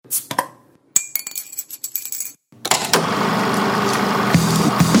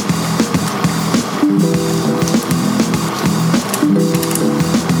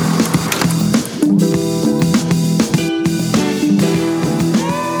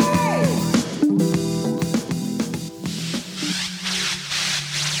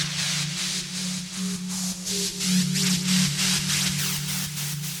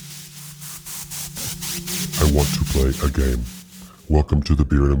game. Welcome to the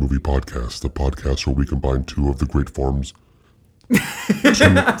Beer and a Movie podcast, the podcast where we combine two of the great forms.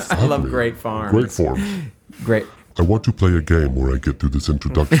 I love great farms. Great forms. Great. I want to play a game where I get through this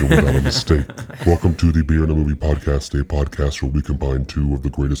introduction without a mistake. Welcome to the Beer and a Movie podcast, a podcast where we combine two of the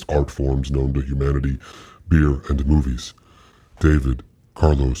greatest art forms known to humanity, beer and movies. David,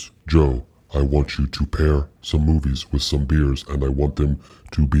 Carlos, Joe, I want you to pair some movies with some beers, and I want them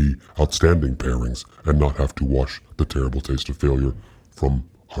to be outstanding pairings and not have to wash the terrible taste of failure from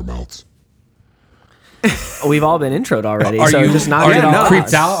our mouths. We've all been introed already, Are so you just not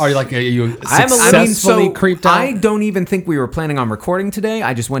creeped out? Are you successfully creeped out? I don't even think we were planning on recording today.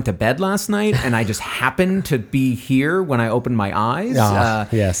 I just went to bed last night, and I just happened to be here when I opened my eyes.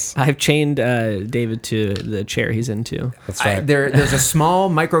 Yes. I've chained David to the chair he's into. That's right. There's a small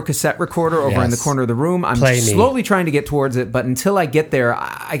micro cassette recorder over in the corner of the room. I'm slowly trying to get towards it, but until I get there,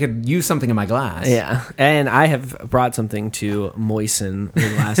 I could use something in my glass. Yeah, and I have brought something to moisten the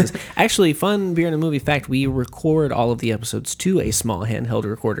glasses. Actually, fun beer and a movie fact, we record all of the episodes to a small handheld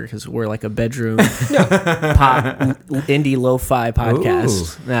recorder because we're like a bedroom indie lo-fi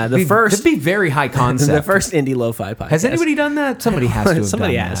podcast. That'd be very high concept. The first indie lo-fi podcast. Has anybody done that? Somebody has to have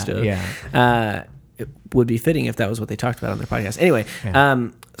Somebody done has that. to. Yeah. It would be fitting if that was what they talked about on their podcast. Anyway,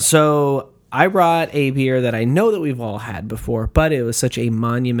 so I brought a beer that I know that we've all had before, but it was such a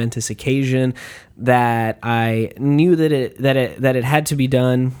monumentous occasion that I knew that it had to be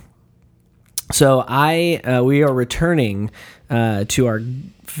done. So we are returning to our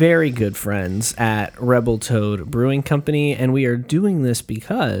very good friends at Rebel Toad Brewing Company, and we are doing this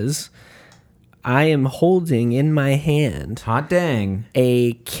because I am holding in my hand hot dang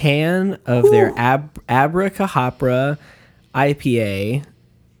a can of their Abracahopra IPA,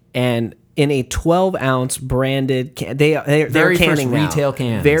 and in a 12-ounce branded can. They're very canning first now. retail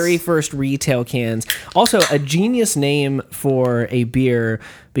cans. Very first retail cans. Also, a genius name for a beer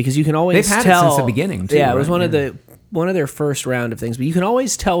because you can always They've had tell it since the beginning, too. Yeah, it was right? one of their first round of things. But you can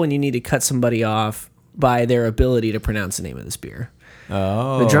always tell when you need to cut somebody off by their ability to pronounce the name of this beer.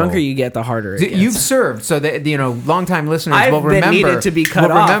 Oh. The drunker you get, the harder it gets. You've served, so that longtime listeners will remember. I've been needed to be cut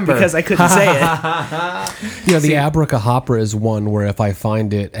off because I couldn't say it. The Abracahopra is one where if I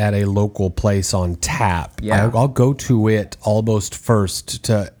find it at a local place on tap, I'll go to it almost first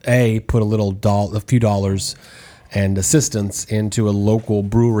to put a few dollars and assistance into a local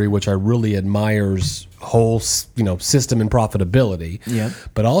brewery, which I really admire's whole system and profitability. Yeah.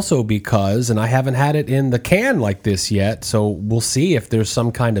 But also because, and I haven't had it in the can like this yet, so we'll see if there's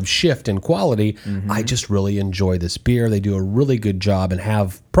some kind of shift in quality. Mm-hmm. I just really enjoy this beer. They do a really good job and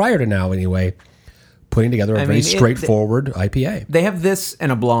have, prior to now anyway, putting together a very straightforward IPA. They have this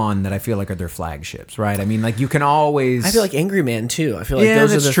and a blonde that I feel like are their flagships, right? I mean, like you can always. I feel like Angry Man too. I feel like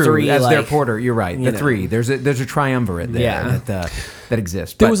those are the true. three. As their porter, you're right. The three. There's a triumvirate there that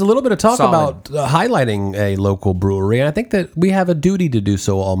exists. There was a little bit of talk about highlighting a local brewery, and I think that we have a duty to do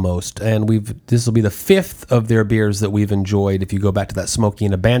so almost. And this will be the fifth of their beers that we've enjoyed. If you go back to that Smokey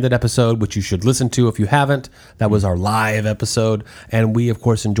and Abandoned episode, which you should listen to if you haven't, that was our live episode. And we, of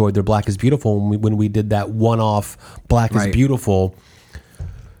course, enjoyed their Black is Beautiful when we did that one-off Black is Beautiful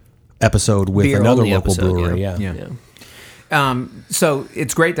episode with another local brewery. Yeah. So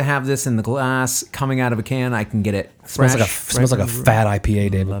it's great to have this in the glass coming out of a can. I can get it fresh. Smells like a fat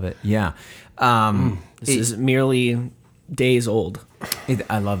IPA, David. Love it. Yeah. This is merely days old.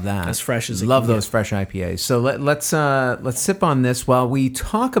 I love that. As fresh as it love can those fresh IPAs. So let's sip on this while we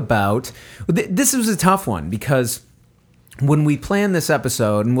talk about. This was a tough one because when we planned this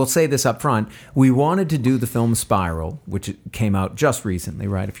episode, and we'll say this up front, we wanted to do the film Spiral, which came out just recently,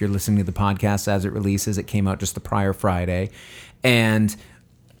 right? If you're listening to the podcast as it releases, it came out just the prior Friday. And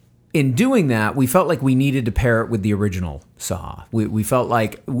in doing that, we felt like we needed to pair it with the original Saw. We felt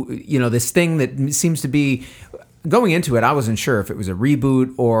like, this thing that seems to be... Going into it, I wasn't sure if it was a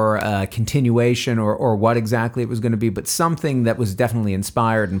reboot or a continuation or what exactly it was going to be, but something that was definitely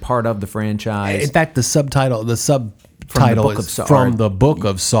inspired and part of the franchise. In fact, the subtitle is from the Book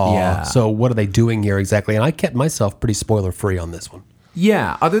of Saw. Yeah. So what are they doing here exactly? And I kept myself pretty spoiler-free on this one.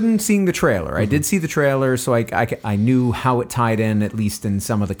 Yeah, other than seeing the trailer. I did see the trailer, so I knew how it tied in, at least in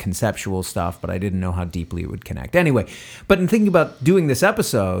some of the conceptual stuff, but I didn't know how deeply it would connect. Anyway, but in thinking about doing this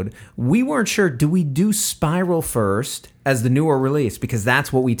episode, we weren't sure, do we do Spiral first as the newer release? Because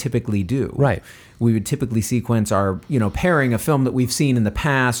that's what we typically do. Right. We would typically sequence our, pairing a film that we've seen in the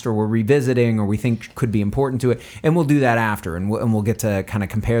past or we're revisiting or we think could be important to it, and we'll do that after, and we'll get to kind of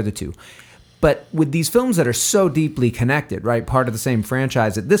compare the two. But with these films that are so deeply connected, right, part of the same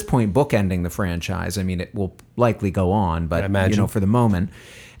franchise, at this point, bookending the franchise, I mean, it will likely go on, but, for the moment,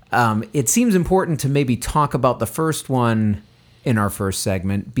 it seems important to maybe talk about the first one in our first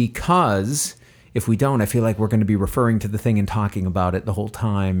segment, because if we don't, I feel like we're going to be referring to the thing and talking about it the whole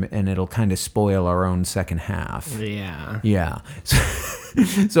time, and it'll kind of spoil our own second half. Yeah.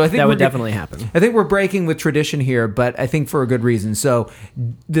 So I think That would definitely happen. I think we're breaking with tradition here, but I think for a good reason. So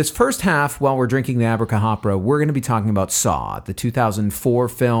this first half, while we're drinking the Abracahopra, we're going to be talking about Saw, the 2004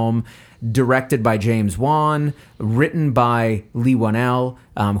 film, directed by James Wan, written by Lee Whannell,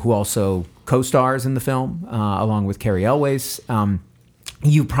 who also co-stars in the film, along with Cary Elwes.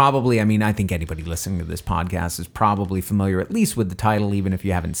 You probably, I think anybody listening to this podcast is probably familiar at least with the title, even if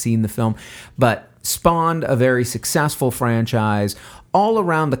you haven't seen the film, but spawned a very successful franchise all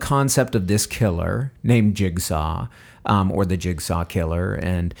around the concept of this killer named Jigsaw, or the Jigsaw Killer.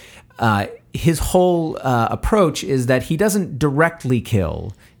 And his whole approach is that he doesn't directly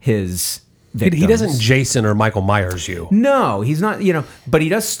kill his victims. He doesn't Jason or Michael Myers you. No, he's not, but he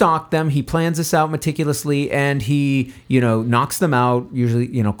does stalk them. He plans this out meticulously, and he, knocks them out, usually,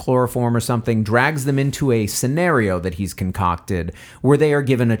 chloroform or something, drags them into a scenario that he's concocted where they are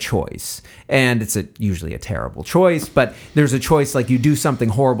given a choice. And it's usually a terrible choice, but there's a choice like you do something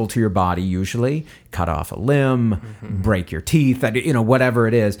horrible to your body, usually cut off a limb, break your teeth, whatever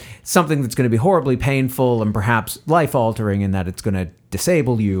it is, something that's going to be horribly painful and perhaps life-altering in that it's going to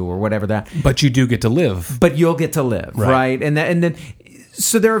disable you or whatever that. But you do get to live. But you'll get to live, right? And then,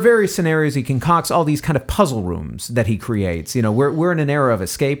 so there are various scenarios he concocts, all these kind of puzzle rooms that he creates. We're in an era of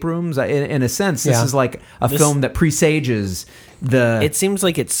escape rooms. In a sense, this is like a film that presages the... It seems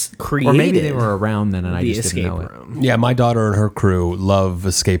like it's created. Or maybe they were around then and I the just didn't know escape it. room. Yeah, my daughter and her crew love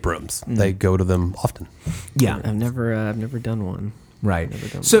escape rooms. They go to them often. Yeah. I've never done one. Right.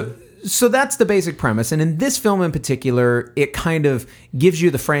 So that's the basic premise. And in this film in particular, it kind of gives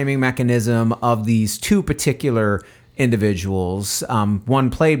you the framing mechanism of these two particular individuals, one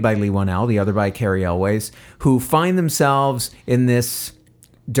played by Lee Whannell, the other by Cary Elwes, who find themselves in this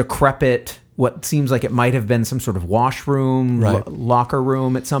decrepit, what seems like it might have been some sort of washroom, locker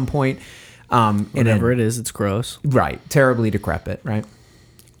room at some point. Whatever it is, it's gross. Right. Terribly decrepit, right?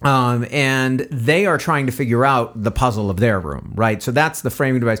 And they are trying to figure out the puzzle of their room, right? So that's the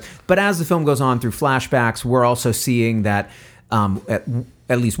framing device. But as the film goes on through flashbacks, we're also seeing that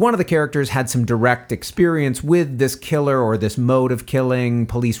at least one of the characters had some direct experience with this killer or this mode of killing.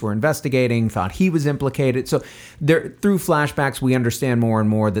 Police were investigating, thought he was implicated. So through flashbacks, we understand more and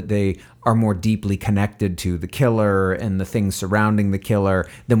more that they are more deeply connected to the killer and the things surrounding the killer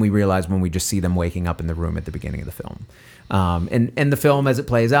than we realize when we just see them waking up in the room at the beginning of the film. And the film, as it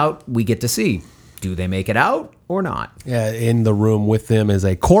plays out, we get to see, do they make it out or not? Yeah, in the room with them is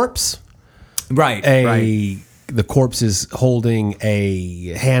a corpse. Right. The corpse is holding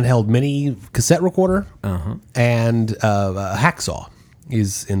a handheld mini cassette recorder, and a hacksaw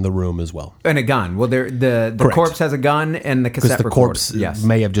is in the room as well. And a gun. Well, the Correct. corpse has a gun and the cassette Because the recorder. corpse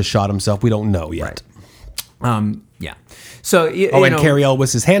may have just shot himself. We don't know yet. Right. Yeah. So, and Cary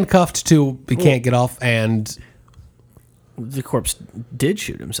Elwes is handcuffed too. He can't get off, and The corpse did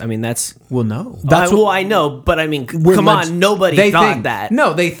shoot him. I mean, that's... Well, no. I know, but I mean, come on, nobody thought that.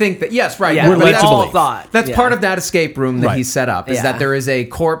 No, they think that, yes, right. Yeah, but we that's all thought. That's part of that escape room that he set up, is Yeah. that there is a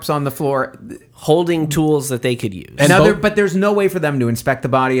corpse on the floor. Holding tools that they could use. And Now, but there's no way for them to inspect the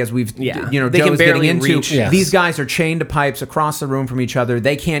body, as we've, Yeah. Joe They can is getting barely into. reach. Yes. These guys are chained to pipes across the room from each other.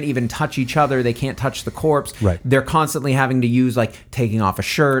 They can't even touch each other. They can't touch the corpse. Right. They're constantly having to use, like, taking off a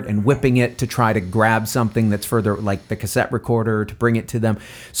shirt and whipping it to try to grab something that's further, like the cassette recorder, to bring it to them.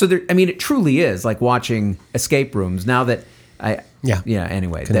 So, it truly is like watching escape rooms. Now that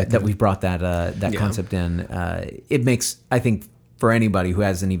anyway, that we've brought that concept in, it makes, I think, for anybody who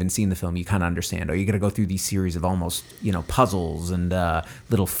hasn't even seen the film, you kind of understand. You got to go through these series of almost, puzzles and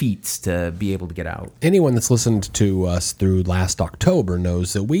little feats to be able to get out. anyone that's listened to us through last October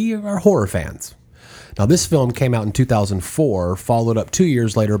knows that we are horror fans. Now, this film came out in 2004, followed up 2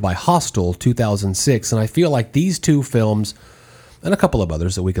 years later by Hostel, 2006, and I feel like these two films, and a couple of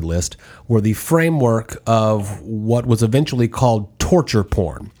others that we could list, were the framework of what was eventually called torture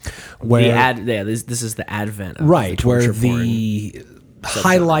porn. Where, this is the advent of right, the where torture porn. the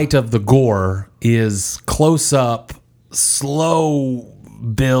highlight of the gore is close-up, slow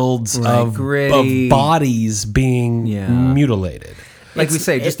builds of gritty. bodies being mutilated. Like we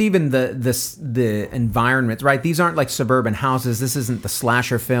say, just even the environment, right? These aren't like suburban houses. This isn't the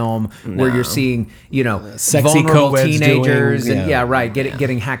slasher film where you're seeing, Sexy vulnerable co-eds teenagers doing-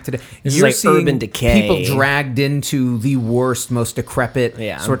 getting hacked to death. This is You're like seeing urban decay. people dragged into the worst, most decrepit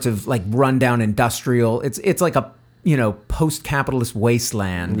Yeah. sorts of like rundown industrial. It's like a post-capitalist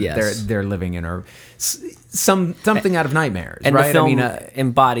wasteland Yes. they're living in, or something out of Nightmares, And right? the film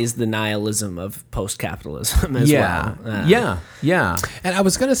embodies the nihilism of post-capitalism as well. Yeah. And I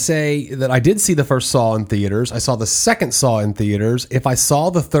was going to say that I did see the first Saw in theaters. I saw the second Saw in theaters. If I saw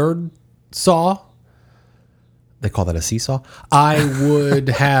the third Saw, they call that a seesaw, I would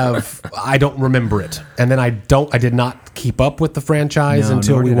have, I don't remember it. And then I did not keep up with the franchise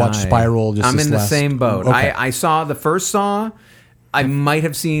until nor we did watched I. Spiral. I'm in the same boat. Okay. I saw the first Saw. I might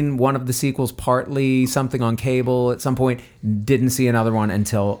have seen one of the sequels, partly something on cable at some point. Didn't see another one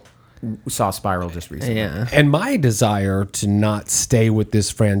until saw Spiral just recently. Yeah. And my desire to not stay with this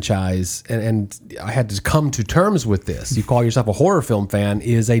franchise, and I had to come to terms with this. You call yourself a horror film fan,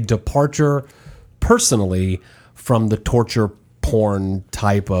 is a departure personally from the torture porn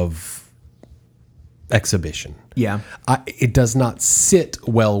type of exhibition. Yeah. It does not sit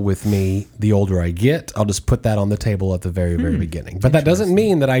well with me the older I get. I'll just put that on the table at the very, very beginning. But that doesn't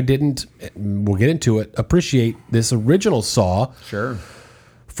mean that I didn't, we'll get into it, appreciate this original Saw Sure.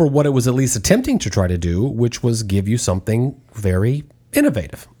 for what it was at least attempting to try to do, which was give you something very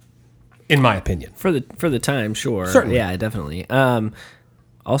innovative, in my opinion. For the time, sure. Certainly. Yeah, definitely.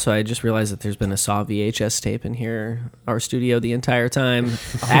 Also, I just realized that there's been a Saw VHS tape in here, our studio, the entire time.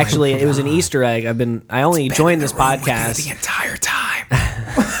 Actually, it was an Easter egg. I only joined this podcast The entire time.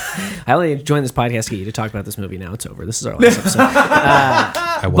 I only joined this podcast to get you to talk about this movie. Now it's over. This is our last episode.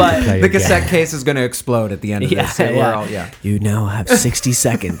 I want But to play The again. cassette case is going to explode at the end of this. So we're all, You now have 60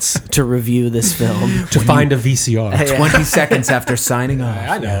 seconds to review this film. to find a VCR. 20 seconds after signing off.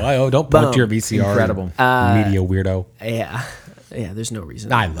 I know. Don't point to your VCR. Incredible. Media weirdo. Yeah, there's no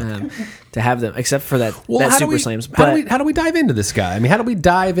reason I look. to have them except for that Well, how Super do we, Slams. how do we dive into this guy? I mean, how do we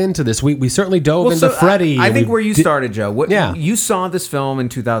dive into this? We certainly dove into So, Freddy. I think We where you did- started, Joe. Yeah. You saw this film in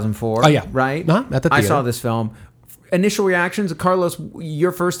 2004. Oh, yeah. Right? At the I theater. saw this film. Initial reactions, Carlos,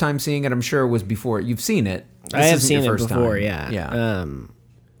 your first time seeing it, I'm sure, was before. You've seen it. This I have isn't seen your it first before. time. Yeah. Yeah.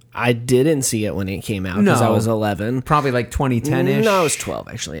 I didn't see it when it came out because I No. was 11. Probably like 2010-ish. No, I was 12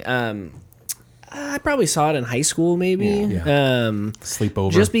 actually. I probably saw it in high school, maybe.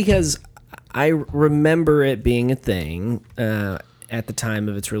 Sleepover. Just because I remember it being a thing at the time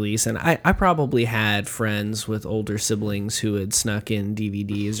of its release, and I probably had friends with older siblings who had snuck in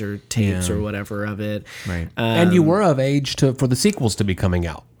DVDs or tapes or whatever of it. Right. and you were of age for the sequels to be coming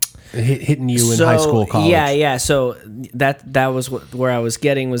out, hitting you in high school, college. Yeah. So that was where I was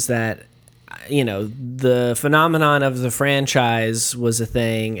getting was that, the phenomenon of the franchise was a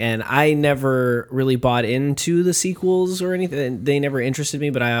thing, and I never really bought into the sequels or anything. They never interested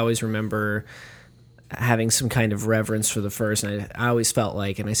me, but I always remember having some kind of reverence for the first, and I always felt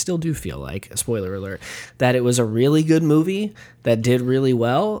like, and I still do feel like, a spoiler alert, that it was a really good movie that did really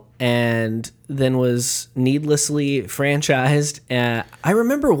well and then was needlessly franchised. I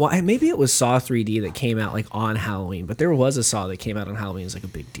remember why, maybe it was Saw 3D that came out like on Halloween, but there was a Saw that came out on Halloween. It was like a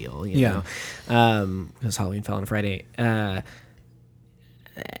big deal, you know, because Halloween fell on Friday.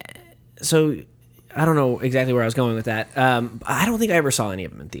 So I don't know exactly where I was going with that. I don't think I ever saw any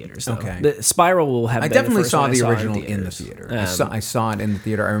of them in theaters, though. Okay. The Spiral will have I been definitely the first saw one I the saw original in the theaters. theater. I saw it in the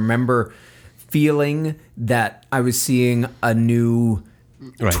theater. I remember feeling that I was seeing a new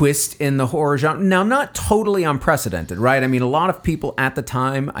twist in the horror genre. Now, not totally unprecedented, right? I mean, a lot of people at the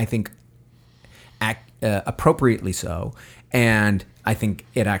time, I think, appropriately so, and I think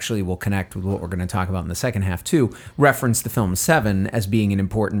it actually will connect with what we're going to talk about in the second half too, reference the film Seven as being an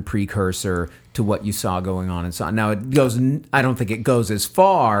important precursor to what you saw going on in Saw. Now, I don't think it goes as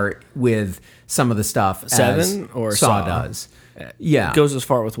far with some of the stuff Seven as or Saw Saw? does. Yeah. It goes as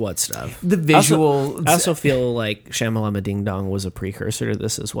far with what stuff? The visual... I also feel like Shamalama Ding Dong was a precursor to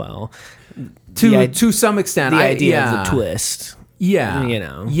this as well. to some extent. The idea of the twist. Yeah.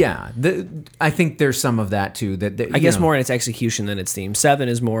 Yeah. I think there's some of that too. I guess more in its execution than its theme. Seven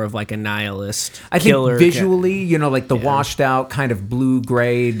is more of like a nihilist I think killer. visually, like the washed out kind of blue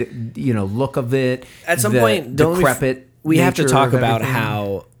grade, look of it. At some point, decrepit. we have to nature talk of about everything.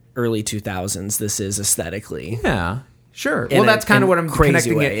 how early 2000s this is aesthetically. Yeah. Sure. In Well, that's kind in of what I'm crazy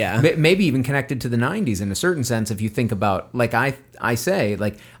connecting way, it. yeah. Maybe even connected to the 90s in a certain sense. If you think about, like I say,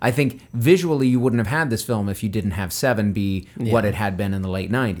 like I think visually you wouldn't have had this film if you didn't have Seven be what it had been in the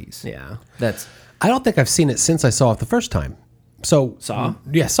late 90s. Yeah. I don't think I've seen it since I saw it the first time. So Saw?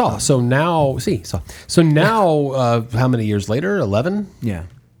 Yeah, Saw. So now, Saw. So now, how many years later? 11? Yeah.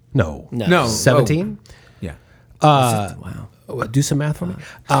 No. No. 17? Yeah. Wow. Do some math for me.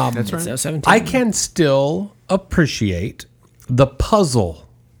 That's right. So 17. I can still appreciate the puzzle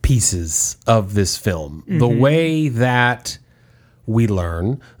pieces of this film. The way that we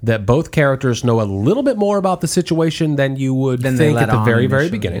learn that both characters know a little bit more about the situation than you would Then they think let at the on very, very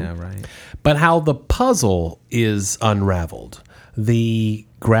initially. beginning. Yeah, right. But how the puzzle is unraveled. The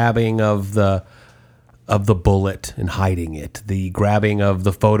grabbing of the bullet and hiding it, the grabbing of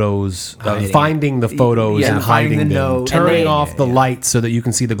the photos, finding the photos Yeah, and finding hiding the them, note. turning And they- off the lights so that you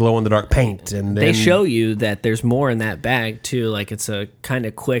can see the glow in the dark paint, and then They show you that there's more in that bag too. Like it's a kind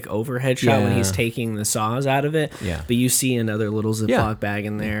of quick overhead shot when Yeah. he's taking the saws out of it. Yeah. But you see another little Ziploc Yeah. bag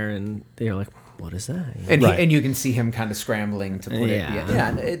in there, and you're like, "What is that?" And, Right. and you can see him kind of scrambling to put Yeah. it.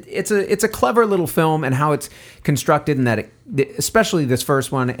 Yeah, it's a clever little film, and how it's constructed, and that especially this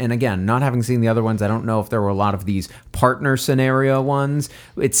first one. And again, not having seen the other ones, I don't know if there were a lot of these partner scenario ones.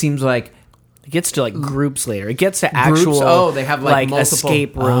 It seems like It gets to like groups later. It gets to actual. Oh, they have, like, multiple-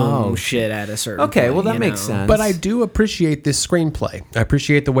 escape room Oh, shit at a certain. okay, point, well that you makes know? sense. But I do appreciate this screenplay. I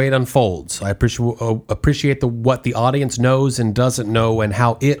appreciate the way it unfolds. I appreciate what the audience knows and doesn't know, and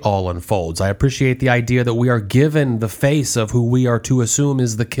how it all unfolds. I appreciate the idea that we are given the face of who we are to assume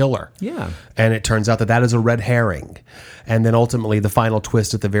is the killer. Yeah. And it turns out that is a red herring. And then ultimately the final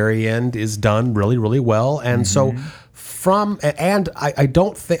twist at the very end is done really, really well. And so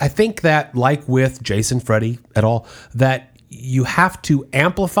I think that, like with Jason, Freddy et al., that you have to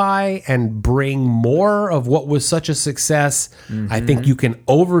amplify and bring more of what was such a success. I think you can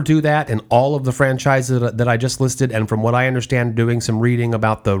overdo that in all of the franchises that I just listed. And from what I understand, doing some reading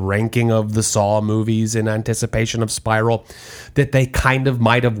about the ranking of the Saw movies in anticipation of Spiral, that they kind of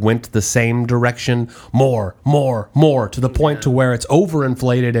might have went the same direction, more, to the point to where it's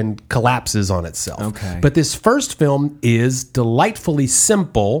overinflated and collapses on itself. Okay. But this first film is delightfully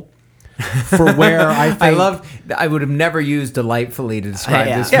simple for where I think... I would have never used delightfully to describe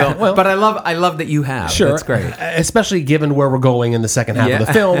Yeah. this Yeah, film, well- but I love that you have. Sure. That's great. Especially given where we're going in the second half of Yeah.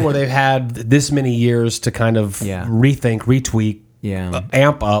 the film, where they've had this many years to kind of Yeah. rethink, retweak, Yeah.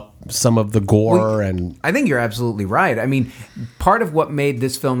 amp up some of the gore and... I think you're absolutely right. I mean, part of what made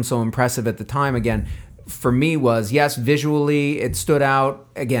this film so impressive at the time, again, for me was, yes, visually it stood out.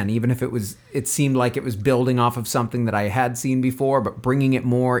 Again, even if it seemed like it was building off of something that I had seen before, but bringing it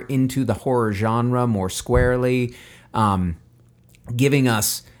more into the horror genre more squarely, giving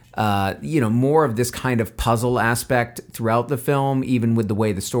us, more of this kind of puzzle aspect throughout the film, even with the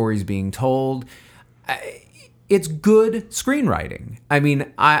way the story's being told. It's good screenwriting. I mean,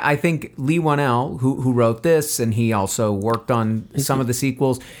 I think Lee Wanell, who wrote this, and he also worked on some of the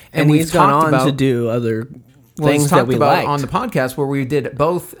sequels, and we've he's gone talked on about, to do other he's things that talked we about liked on the podcast, where we did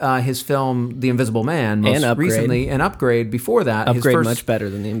both his film The Invisible Man most And Upgrade. recently, and Upgrade before that. His Upgrade first- much better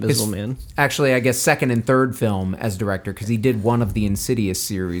than The Invisible his- Man. Actually, I guess second and third film as director, because he did one of the Insidious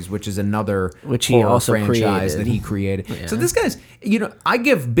series, which is another Which he horror also franchise created. that he created. So this guy's, I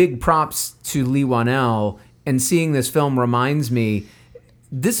give big props to Lee Wanell, and seeing this film reminds me,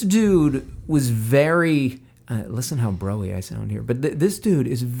 this dude was very, listen how broy I sound here, but this dude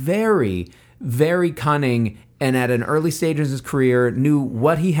is very, very cunning, and at an early stage of his career knew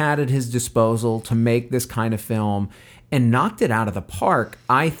what he had at his disposal to make this kind of film, and knocked it out of the park,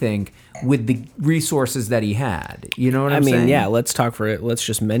 I think, with the resources that he had. You know what I'm saying? Yeah, let's talk for it. Let's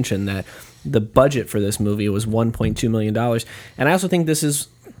just mention that the budget for this movie was $1.2 million. And I also think this is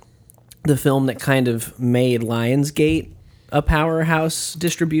the film that kind of made Lionsgate a powerhouse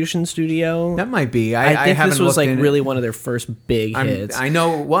distribution studio. That might be. I think haven't this was looked in really it. one of their first big hits. I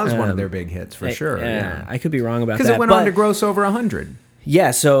know it was one of their big hits for sure. Yeah. I could be wrong about that. Because it went but on to gross over 100.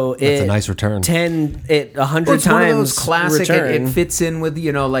 Yeah, so That's a nice return. 100 Well, it's times one of those classic. return. It fits in with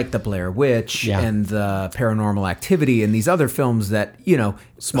like the Blair Witch Yeah. and the Paranormal Activity and these other films that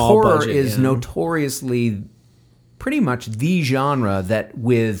Small horror budget, is yeah. notoriously pretty much the genre that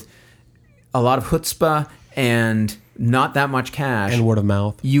with a lot of chutzpah and not that much cash and word of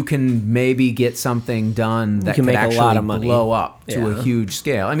mouth. you can maybe get something done that can could make a actually lot of money. blow up to Yeah. a huge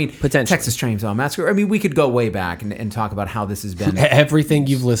scale. I mean, Potentially. Texas Chainsaw Massacre. I mean, we could go way back and talk about how this has been. Everything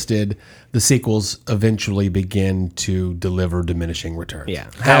you've listed, the sequels eventually begin to deliver diminishing returns. Yeah.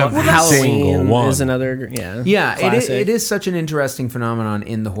 Every single Halloween one. is another, Yeah, classic. it is such an interesting phenomenon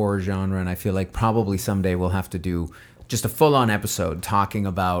in the horror genre, and I feel like probably someday we'll have to do just a full-on episode talking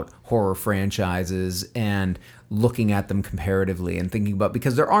about horror franchises and looking at them comparatively and thinking about,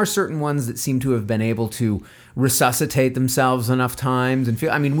 because there are certain ones that seem to have been able to resuscitate themselves enough times and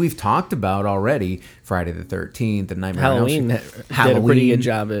feel. I mean, we've talked about already Friday the 13th and Nightmare on Elm Halloween Street. did a pretty good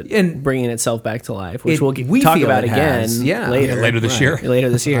job at And bringing itself back to life, which we we'll talk feel about it again has, yeah. later. Later this year. Later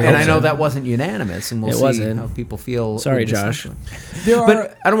this year. and I know that wasn't unanimous, and we'll It see wasn't. how people feel. Sorry, with this Josh. next one.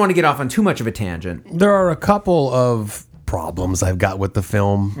 But I don't want to get off on too much of a tangent. There are a couple of problems I've got with the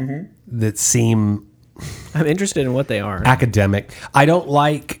film that seem I'm interested in what they are. academic. I don't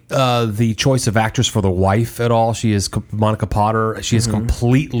like the choice of actress for the wife at all. She is Monica Potter. She is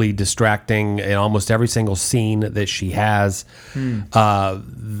completely distracting in almost every single scene that she has.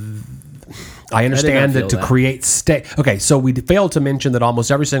 I understand that to create okay, so we failed to mention that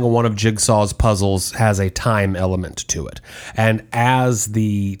almost every single one of Jigsaw's puzzles has a time element to it. And as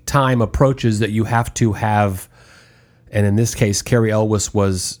the time approaches that you have to have, and in this case, Cary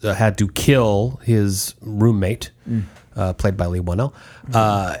Elwes had to kill his roommate, played by Lee Whannell,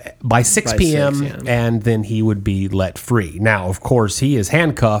 by 6 p.m., and then he would be let free. Now, of course, he is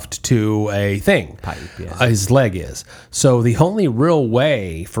handcuffed to a thing. Pipe, yeah. His leg is. So the only real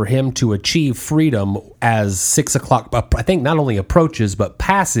way for him to achieve freedom as 6 o'clock, I think, not only approaches, but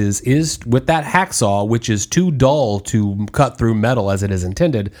passes, is with that hacksaw, which is too dull to cut through metal as it is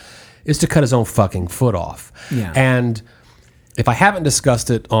intended, is to cut his own fucking foot off. Yeah. And if I haven't discussed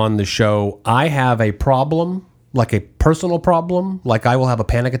it on the show, I have a problem, like a personal problem, like I will have a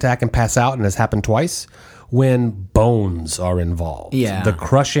panic attack and pass out, and it's happened twice, when bones are involved. Yeah. The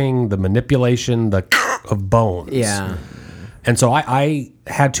crushing, the manipulation, of bones. Yeah. And so I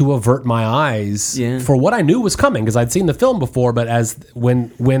had to avert my eyes Yeah. for what I knew was coming, because I'd seen the film before, but as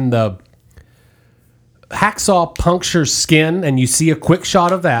when the hacksaw punctures skin and you see a quick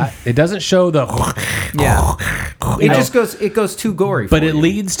shot of that, it doesn't show the Yeah. It goes too gory for but it you.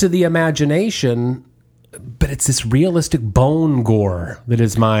 leads to the imagination. But it's this realistic bone gore that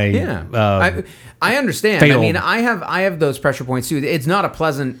is my I understand. failed. I mean, I have those pressure points too. It's not a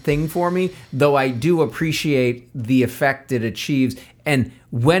pleasant thing for me, though I do appreciate the effect it achieves. And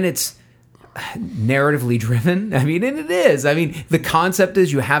when it's narratively driven, I mean, and it is. I mean, the concept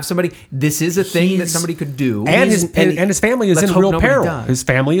is you have somebody. This is a thing that somebody could do, and his family is let's in hope real nobody peril. does. His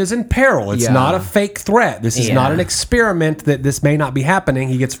family is in peril. It's Yeah. not a fake threat. This is Yeah. not an experiment that this may not be happening.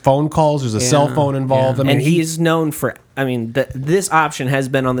 He gets phone calls. There's a cell phone involved. Yeah. I mean, And he's known for, I mean, this option has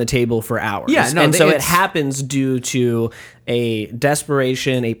been on the table for hours. Yeah, no, and so it it's- happens due to a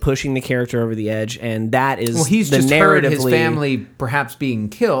desperation, a pushing the character over the edge, and that is Well, he's the just heard his narratively- family perhaps being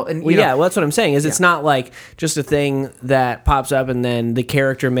killed, and Well, yeah, well, that's what I'm saying. Is it's not like just a thing that pops up and then the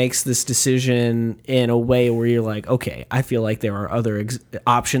character makes this decision in a way where you're like, okay, I feel like there are other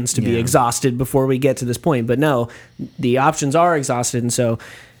options to be exhausted before we get to this point. But no, the options are exhausted, and so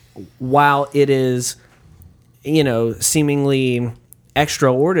while it is, seemingly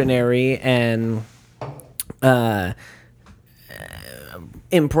extraordinary and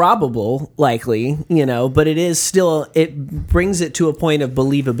improbable, likely, but it is still, it brings it to a point of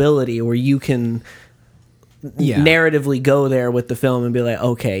believability where you can narratively go there with the film and be like,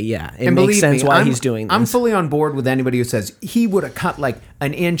 okay, yeah, it and makes believe sense me, why I'm, he's doing this. I'm fully on board with anybody who says he would have cut like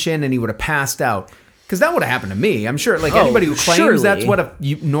an inch in and he would have passed out. Because that would have happened to me. I'm sure, like anybody who claims surely. that's what a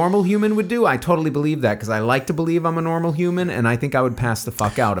normal human would do, I totally believe that because I like to believe I'm a normal human, and I think I would pass the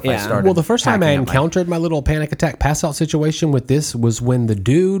fuck out if I Yeah. started. well, the first time I hacking at my- encountered my little panic attack pass out situation with this was when the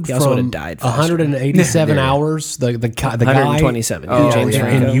dude He also from would've died faster. 187 hours, the guy 127, James in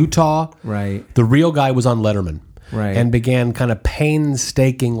Franco. Utah, Right. The real guy was on Letterman. Right. And began kind of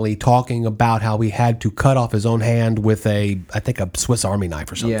painstakingly talking about how he had to cut off his own hand with I think a Swiss Army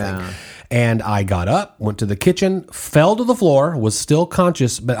knife or something. Yeah. And I got up, went to the kitchen, fell to the floor, was still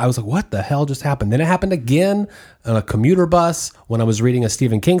conscious, but I was like, what the hell just happened? Then it happened again on a commuter bus when I was reading a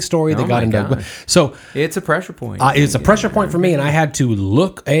Stephen King story that Oh got my into. gosh. So It's a pressure point. it's a pressure point for me, and I had to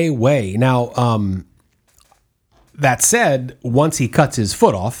look away. Now, that said, once he cuts his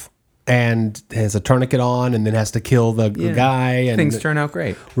foot off and has a tourniquet on and then has to kill the guy, and Things turn out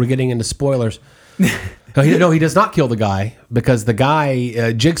great. we're getting into spoilers. No, he does not kill the guy because the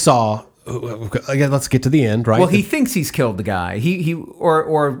guy, Jigsaw, again, let's get to the end, right? Well, he thinks he's killed the guy.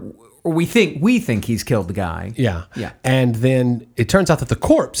 Or we think he's killed the guy. Yeah. Yeah. And then it turns out that the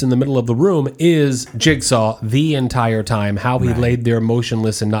corpse in the middle of the room is Jigsaw the entire time. How he laid there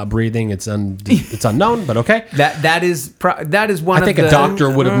motionless and not breathing, it's unknown, but okay. That is one. I think of a the, doctor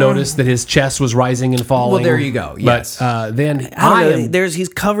would have noticed that his chest was rising and falling. Well, there you go. Yes. But then I don't know. He's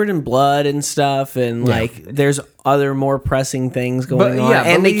covered in blood and stuff, and there's other more pressing things going on, yeah,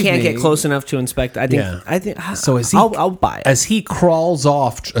 and they believe can't me. get close enough to inspect. I think. So as he, I'll buy it. As he crawls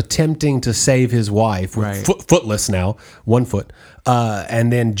off, attempting to save his wife, with Right. footless now, 1 foot,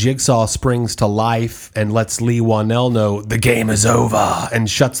 and then Jigsaw springs to life and lets Lee Whannell know the game is over and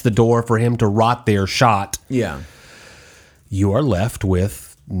shuts the door for him to rot there shot. Yeah. You are left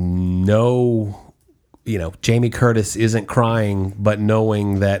with no Jamie Curtis isn't crying, but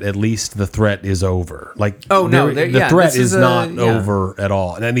knowing that at least the threat is over. Like, the threat is not over at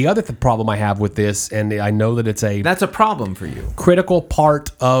all. And then the other problem I have with this, and I know that that's a problem for you. Critical part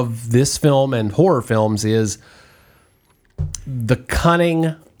of this film and horror films is the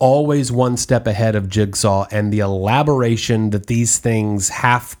cunning, always one step ahead of Jigsaw, and the elaboration that these things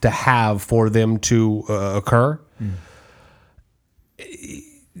have to have for them to occur.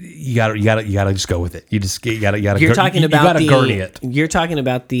 You gotta just go with it. You gotta gurney it. You're talking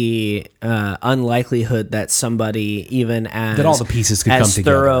about the unlikelihood that somebody, even as that all the pieces could come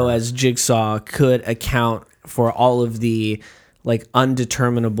together, thorough as Jigsaw, could account for all of the like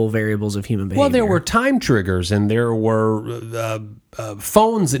undeterminable variables of human behavior. Well, there were time triggers, and there were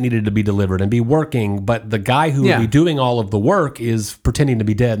phones that needed to be delivered and be working, but the guy who would be doing all of the work is pretending to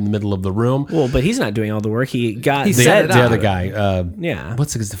be dead in the middle of the room. Well, but he's not doing all the work. He got Zed, the other guy.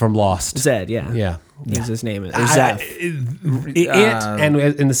 What's his from Lost? Zed. Yeah. Is his name? Zeph. And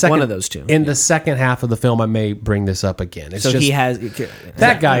in the second, one of those two. In the second half of the film, I may bring this up again. It's so just, he has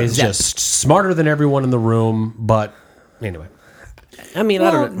that guy is just smarter than everyone in the room. But anyway. I mean,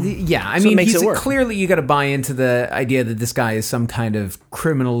 I don't know. Yeah, I So mean, it makes it work. Clearly you got to buy into the idea that this guy is some kind of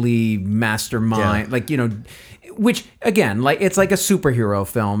criminally mastermind, which again, like it's like a superhero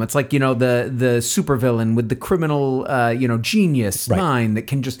film. It's like, the supervillain with the criminal, genius mind that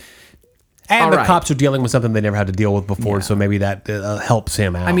can just. And cops are dealing with something they never had to deal with before, so maybe that helps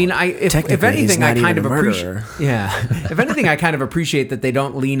him out. I mean, if anything, I kind of appreciate. Yeah, if anything, I kind of appreciate that they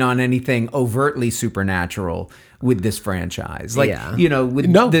don't lean on anything overtly supernatural with this franchise. Like,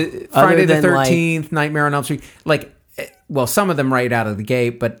 with the Friday the 13th, Nightmare on Elm Street, well, some of them right out of the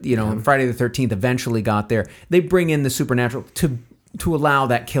gate, but Friday the 13th eventually got there. They bring in the supernatural to allow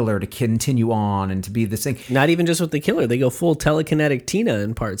that killer to continue on and to be this thing. Not even just with the killer. They go full telekinetic Tina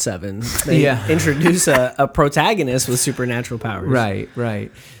in part 7. They introduce a protagonist with supernatural powers. Right.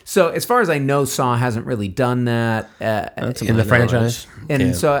 So as far as I know, Saw hasn't really done that in the franchise.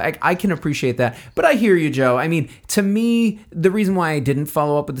 And so I can appreciate that. But I hear you, Joe. I mean, to me, the reason why I didn't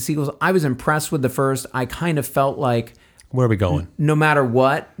follow up with the sequels, I was impressed with the first. I kind of felt like, where are we going? No matter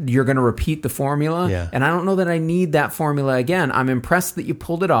what, you're going to repeat the formula. Yeah. And I don't know that I need that formula again. I'm impressed that you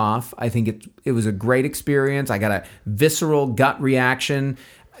pulled it off. I think it was a great experience. I got a visceral gut reaction,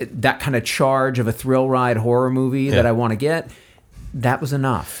 that kind of charge of a thrill ride horror movie that I want to get. That was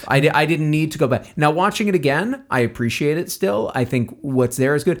enough. I didn't need to go back. Now, watching it again, I appreciate it still. I think what's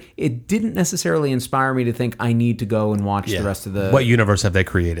there is good. It didn't necessarily inspire me to think I need to go and watch the rest of the... What universe have they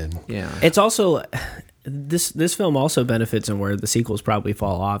created? Yeah. It's also... This film also benefits, and where the sequels probably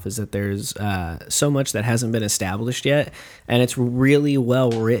fall off is that there's so much that hasn't been established yet, and it's really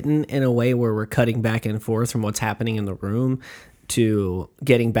well written in a way where we're cutting back and forth from what's happening in the room to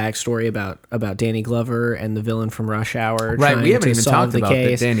getting backstory about Danny Glover and the villain from Rush Hour. Right, we haven't even talked about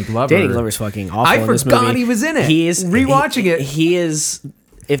Danny Glover. Danny Glover's fucking awful. I in this forgot movie. he was in it. He is rewatching it. He is.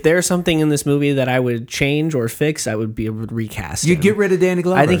 If there's something in this movie that I would change or fix, I would recast. You'd him. get rid of Danny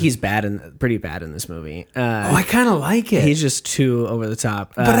Glover. I think he's pretty bad in this movie. I kind of like it. He's just too over the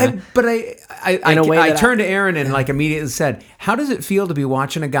top. I turned to Aaron and immediately said, "How does it feel to be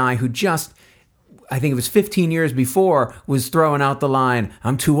watching a guy who just, I think it was 15 years before, was throwing out the line,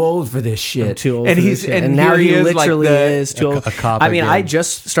 'I'm too old for this shit.' I'm too old and for he's this shit. and And now here he is literally is too old. A cop I mean, again. I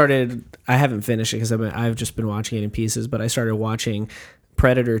just started. I haven't finished it because I've just been watching it in pieces. But I started watching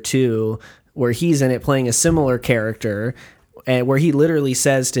Predator 2, where he's in it playing a similar character, and where he literally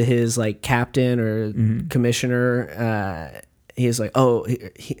says to his captain or commissioner, he's like,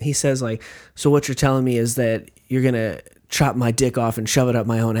 he says so what you're telling me is that you're gonna chop my dick off and shove it up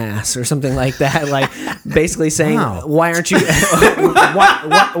my own ass or something like that, basically saying, Wow. why aren't you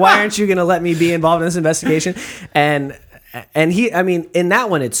why aren't you gonna let me be involved in this investigation? And he, I mean, in that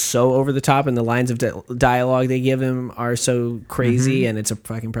one, it's so over the top, and the lines of dialogue they give him are so crazy, and it's a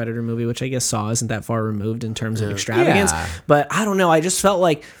fucking Predator movie, which I guess Saw isn't that far removed in terms of extravagance. Yeah. But I don't know. I just felt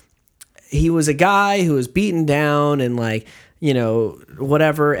like he was a guy who was beaten down and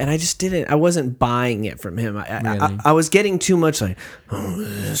whatever, and I wasn't buying it from him. I was getting too much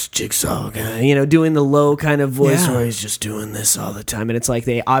this Jigsaw guy, doing the low kind of voice where he's just doing this all the time. And it's like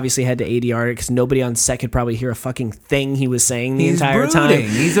they obviously had to ADR it because nobody on set could probably hear a fucking thing he was saying the entire time.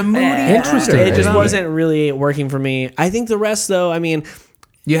 He's a moody Interesting. actor. It just wasn't really working for me. I think the rest, though, I mean...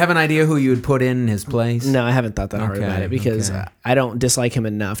 You have an idea who you would put in his place? No, I haven't thought that hard about it because I don't dislike him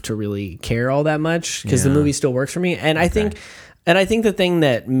enough to really care all that much because the movie still works for me. And I think the thing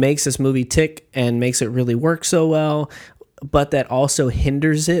that makes this movie tick and makes it really work so well, but that also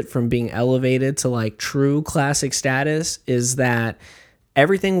hinders it from being elevated to true classic status, is that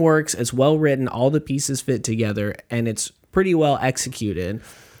everything works. It's well written. All the pieces fit together, and it's pretty well executed.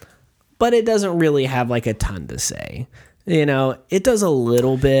 But it doesn't really have like a ton to say. You know, it does a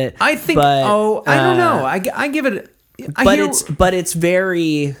little bit. I think. But, I don't know. I give it. It's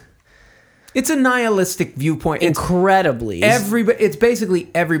very. It's a nihilistic viewpoint. Incredibly. It's basically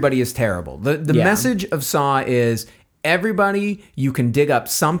everybody is terrible. The message of Saw is everybody, you can dig up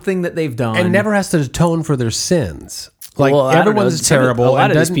something that they've done. And never has to atone for their sins. Like, Well, I don't know. everyone's terrible. A lot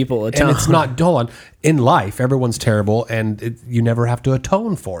and of these doesn't- people And atone. it's not, hold on. In life, everyone's terrible, and you never have to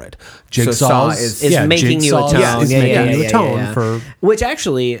atone for it. Saw Jigsaw's is making you Jigsaw's atone. is making you atone yeah. for... Which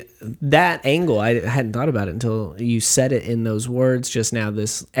actually, that angle, I hadn't thought about it until you said it in those words just now.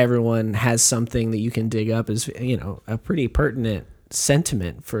 This everyone has something that you can dig up is, you know, a pretty pertinent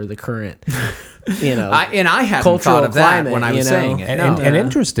sentiment for the current, you know, I hadn't cultural thought of that climate, when I was you know? saying it. And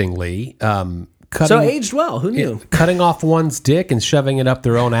interestingly, cutting, So aged well. Who knew? cutting off one's dick and shoving it up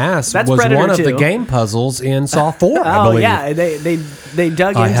their own ass That's was Predator one of the 2. game puzzles in Saw 4, I Oh believe. yeah, they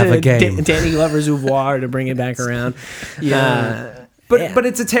dug I have into a game. Danny Glover's oeuvre to bring it back around. But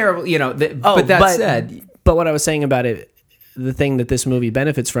it's a terrible, you know. But that said, but what I was saying about it, the thing that this movie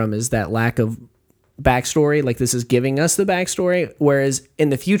benefits from is that lack of backstory. Like, this is giving us the backstory, whereas in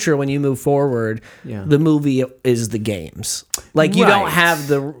the future, when you move forward, the movie is the games. Like, you don't Right. have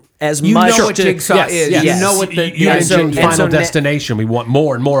the as you much. know what Jigsaw is. yes. You know what the You mentioned and Final so Destination. We want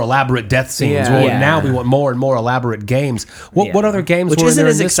more and more elaborate death scenes. Yeah. Well, Yeah. now we want more and more elaborate games. What other games Which were isn't there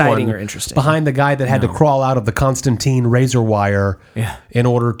in as this exciting one? or interesting. Behind the guy that had to crawl out of the Constantine razor wire in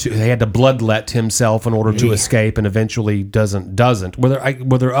order to, they had to bloodlet himself in order to escape, and eventually doesn't. Were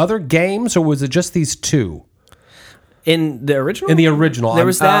there other games, or was it just these two? In the original? In the original, There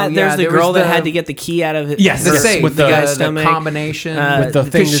was that. yeah, there's the there was girl that the- had to get the key out of his, Yes, the yes, safe, with the guy's stomach. combination, With the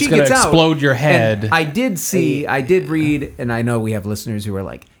thing because that's she gonna gets out, explode your head. and I did read, and I know we have listeners who are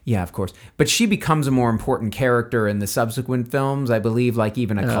like, yeah, of course. But she becomes a more important character in the subsequent films, I believe, like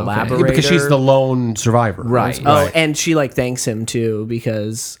even a collaborator. because she's the lone survivor, Right. Oh, and she like thanks him too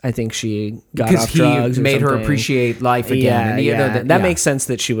because I think she got because off drugs. he or made her something. appreciate life again. Yeah, and yeah. That yeah. makes sense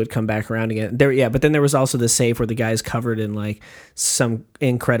that she would come back around again. There, yeah. But then there was also the safe where the guy's covered in like some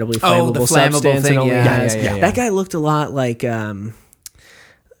incredibly flammable, the flammable substance. thing, And only yeah, has, yeah. That guy looked a lot like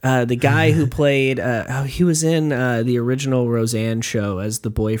the guy who played. He was in the original Roseanne show as the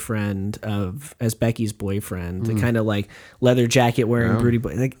boyfriend as Becky's boyfriend. The kind of like leather jacket wearing broody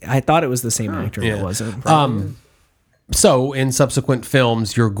boy. Like, I thought it was the same actor. It wasn't. So, in subsequent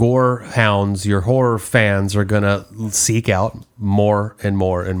films, your gore hounds, your horror fans are going to seek out more and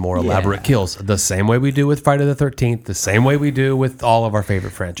more and more elaborate kills. The same way we do with Friday the 13th, the same way we do with all of our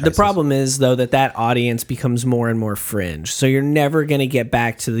favorite franchises. The problem is, though, that audience becomes more and more fringe. So you're never going to get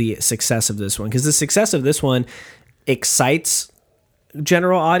back to the success of this one. Because the success of this one excites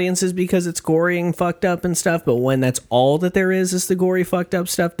general audiences because it's gory and fucked up and stuff. But when that's all that there is the gory, fucked up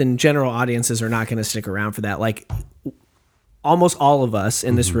stuff, then general audiences are not going to stick around for that. Like, almost all of us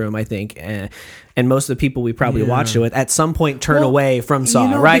in this room, I think, and most of the people we probably watched it with, at some point turn away from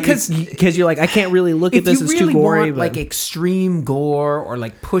Saw, right? Because you're like, I can't really look at this; it's too gory. Want, like extreme gore or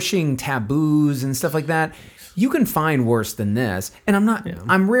like pushing taboos and stuff like that, you can find worse than this. And I'm not.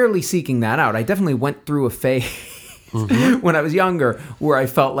 I'm rarely seeking that out. I definitely went through a phase when I was younger where I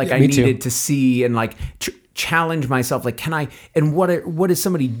felt like I me too. needed to see and like challenge myself. Like, can I? And what is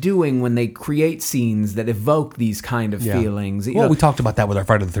somebody doing when they create scenes that evoke these kind of feelings? You Well, know, we talked about that with our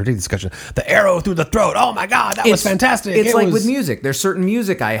Friday the 13th discussion. The arrow through the throat. Oh my God, that was fantastic. It's It like was- with music. There's certain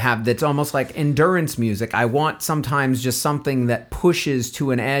music I have that's almost like endurance music. I want sometimes just something that pushes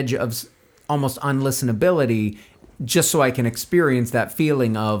to an edge of almost unlistenability, just so I can experience that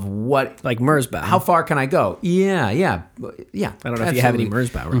feeling of what, like Merzbow. how far can I go? Yeah. I don't know if you have any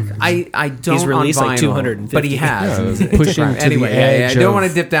Merzbow records. I don't. He's released on like vinyl, 250. but he has. Yeah, pushing to the anyway, edge I don't of- want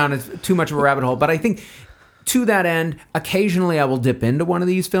to dip down too much of a rabbit hole, but I think to that end, occasionally I will dip into one of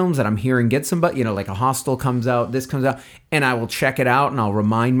these films that I'm hearing get some, but like a Hostel comes out, this comes out, and I will check it out and I'll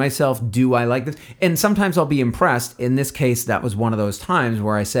remind myself, do I like this? And sometimes I'll be impressed. In this case, that was one of those times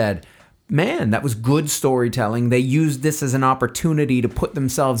where I said, man, that was good storytelling. They used this as an opportunity to put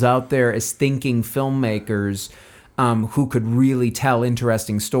themselves out there as thinking filmmakers who could really tell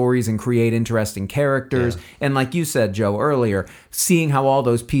interesting stories and create interesting characters. Yeah. And like you said, Joe, earlier, seeing how all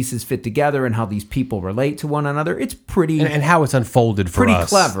those pieces fit together and how these people relate to one another, it's pretty... And how it's unfolded for pretty us.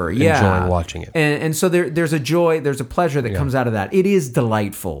 Clever, yeah. Enjoying watching it. And so there's a joy, there's a pleasure that comes out of that. It is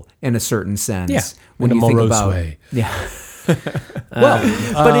delightful in a certain sense. Yeah, when in you a think morose about, way. Yeah.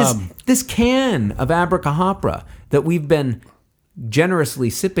 But is this can of Abracahopra that we've been generously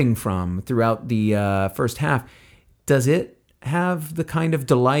sipping from throughout the first half, does it have the kind of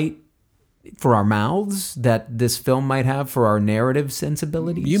delight for our mouths that this film might have for our narrative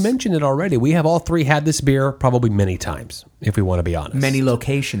sensibilities? You mentioned it already. We have all three had this beer probably many times, if we want to be honest. Many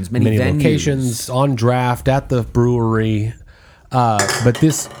locations, many venues. Locations, on draft, at the brewery. But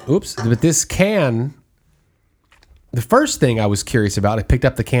this can... The first thing I was curious about, I picked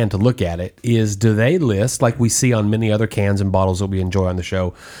up the can to look at it, is do they list, like we see on many other cans and bottles that we enjoy on the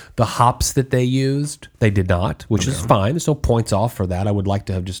show, the hops that they used? They did not, which is fine. There's no points off for that. I would like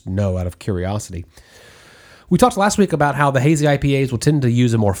to have just know out of curiosity. We talked last week about how the hazy IPAs will tend to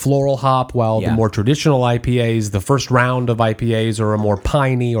use a more floral hop, while the more traditional IPAs, the first round of IPAs, are a more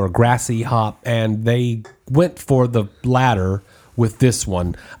piney or grassy hop, and they went for the latter with this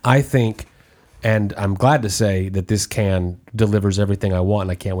one. I think... And I'm glad to say that this can delivers everything I want,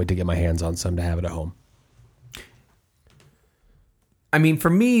 and I can't wait to get my hands on some to have it at home. I mean, for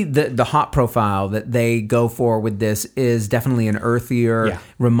me, the hop profile that they go for with this is definitely an earthier,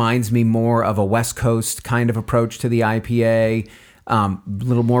 reminds me more of a West Coast kind of approach to the IPA, a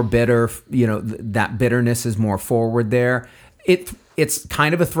little more bitter. You know, that bitterness is more forward there. It's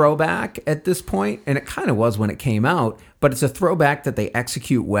kind of a throwback at this point, and it kind of was when it came out, but it's a throwback that they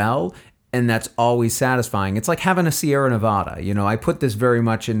execute well. And that's always satisfying. It's like having a Sierra Nevada. You know, I put this very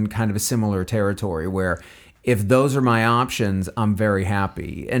much in kind of a similar territory where if those are my options, I'm very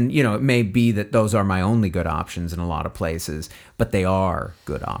happy. And, you know, it may be that those are my only good options in a lot of places, but they are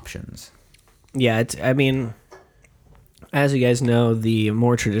good options. Yeah, I mean, as you guys know, the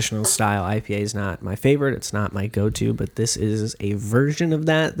more traditional style IPA is not my favorite. It's not my go-to, but this is a version of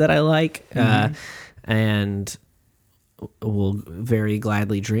that I like. And will very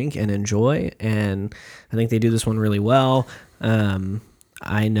gladly drink and enjoy, and I think they do this one really well.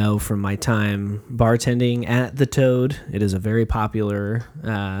 I know from my time bartending at the Toad, it is a very popular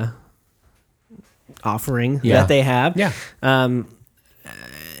offering that they have. Yeah. To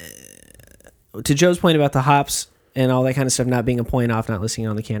Joe's point about the hops and all that kind of stuff not being a point off, not listing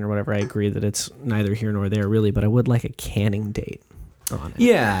on the can or whatever, I agree that it's neither here nor there really, but I would like a canning date on it.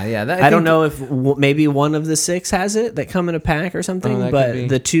 Yeah. I don't know if maybe one of the 6 has it that come in a pack or something, but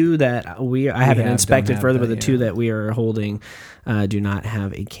the 2 that I haven't inspected further, but the 2 that we are holding do not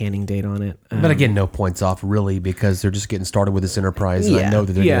have a canning date on it. But again, no points off really, because they're just getting started with this enterprise, and I know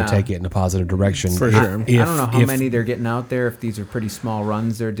that they're going to take it in a positive direction. For sure. I don't know how many they're getting out there, if these are pretty small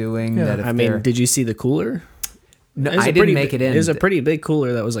runs they're doing. Did you see the cooler? No, I didn't make it in. It was a pretty big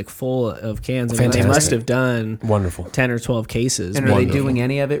cooler that was like full of cans. I mean, they must have done wonderful 10 or 12 cases. And are they doing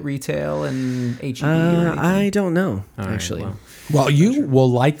any of it retail and HEB? I don't know, actually. Well, you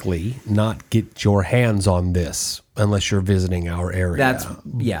will likely not get your hands on this unless you're visiting our area.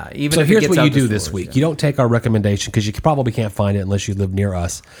 Even so if here's it gets what out you the do stores, this week. You don't take our recommendation because you probably can't find it unless you live near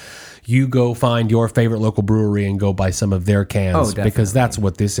us. You go find your favorite local brewery and go buy some of their cans, because that's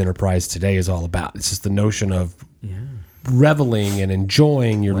what this enterprise today is all about. It's just the notion of reveling and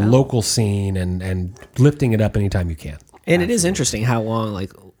enjoying your local scene and lifting it up anytime you can. And it is interesting how long,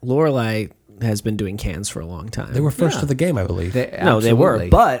 like, Lorelei has been doing cans for a long time. They were first to the game, I believe. They were.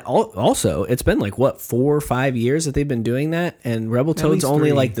 But also, it's been like, 4 or 5 years that they've been doing that, and Rebel Toad's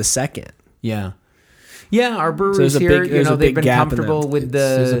only like the second. Yeah. Yeah, our breweries here, they've been comfortable with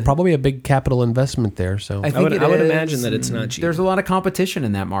There's probably a big capital investment there. So I would imagine that it's not cheap. There's a lot of competition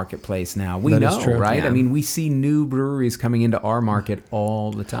in that marketplace now. We know, right? Yeah. I mean, we see new breweries coming into our market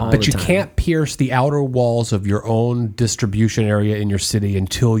all the time. But you can't pierce the outer walls of your own distribution area in your city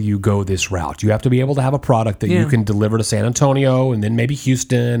until you go this route. You have to be able to have a product that you can deliver to San Antonio and then maybe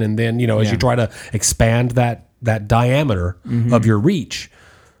Houston, and then as you try to expand that diameter of your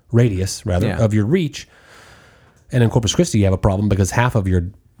radius of your reach. And in Corpus Christi, you have a problem because half of your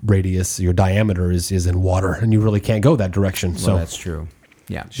radius, your diameter, is in water, and you really can't go that direction. So that's true.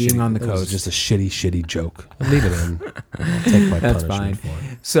 Yeah, being on the coast. It was just a shitty joke. Leave it in. I'll take my punishment for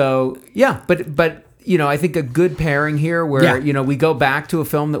it. So, yeah, but I think a good pairing here where, we go back to a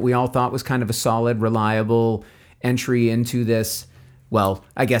film that we all thought was kind of a solid, reliable entry into this, well,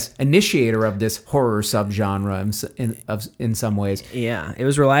 I guess, initiator of this horror subgenre in some ways. Yeah, it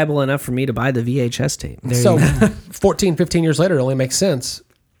was reliable enough for me to buy the VHS tape. So 14, 15 years later, it only makes sense.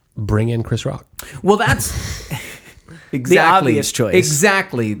 Bring in Chris Rock. Well, that's exactly the obvious choice.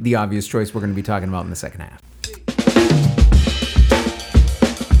 Exactly the obvious choice we're going to be talking about in the second half.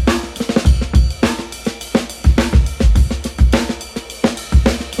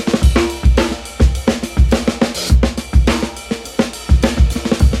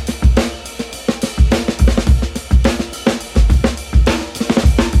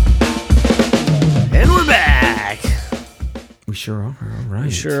 We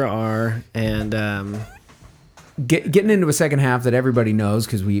sure are. And getting into a second half that everybody knows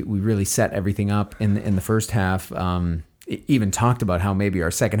because we really set everything up in the first half. Even talked about how maybe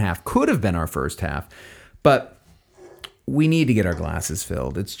our second half could have been our first half, but we need to get our glasses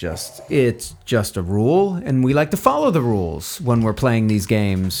filled. It's just a rule, and we like to follow the rules when we're playing these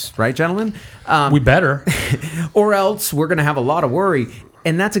games, right, gentlemen? We better. Or else we're going to have a lot of worry.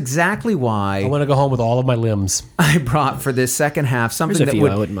 And that's exactly why I want to go home with all of my limbs. I brought for this second half something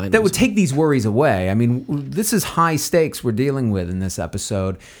that would take these worries away. I mean, this is high stakes we're dealing with in this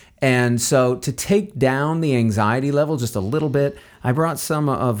episode. And so to take down the anxiety level just a little bit, I brought some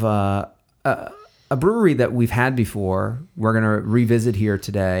of a brewery that we've had before. We're going to revisit here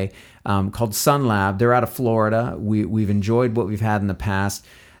today called Sun Lab. They're out of Florida. We've enjoyed what we've had in the past.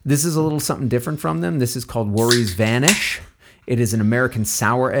 This is a little something different from them. This is called Worries Vanish. It is an American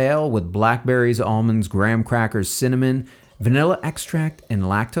sour ale with blackberries, almonds, graham crackers, cinnamon, vanilla extract, and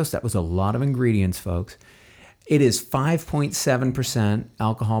lactose. That was a lot of ingredients, folks. It is 5.7%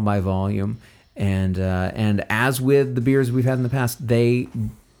 alcohol by volume. And as with the beers we've had in the past, they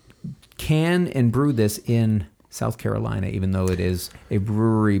can and brew this in South Carolina, even though it is a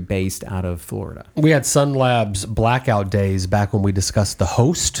brewery based out of Florida. We had Sun Lab's blackout days back when we discussed The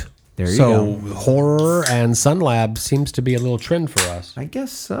Host. There you go. Horror and Sun Lab seems to be a little trend for us. I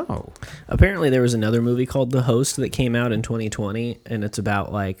guess so. Apparently, there was another movie called The Host that came out in 2020, and it's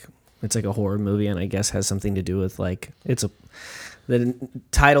about it's like a horror movie, and I guess has something to do with the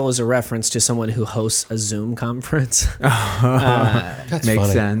title is a reference to someone who hosts a Zoom conference. That's Makes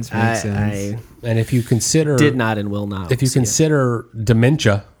funny. sense. I And if you consider did not and will not. if you see it. consider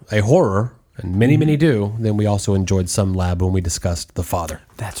dementia a horror, and many do, then we also enjoyed Sun Lab when we discussed The Father.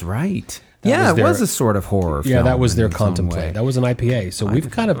 That's right. was it was their- a sort of horror film. Yeah, that was their in some way. contemplate. That was an IPA. So we've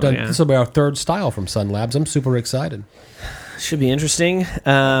kind of done. yeah. This will be our third style from Sun Labs. I'm super excited. Should be interesting.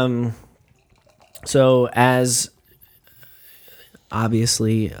 So as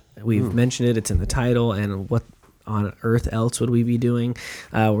obviously we've mentioned it, it's in the title, and what on earth else would we be doing?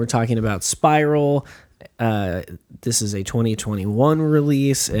 We're talking about Spiral. This is a 2021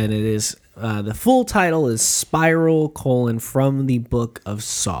 release, and it is the full title is Spiral: From the Book of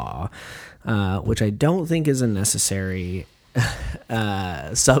Saw, which I don't think is a necessary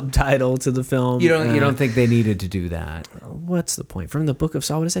subtitle to the film. You don't think they needed to do that? What's the point? From the Book of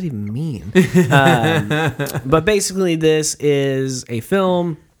Saw, what does that even mean? But basically, this is a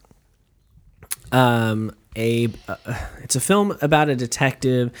film. It's a film about a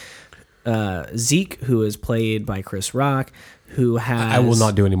detective, Zeke, who is played by Chris Rock, who has. I will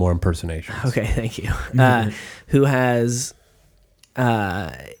not do any more impersonations. Okay, thank you. Who has,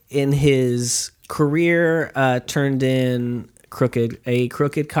 in his career, turned in a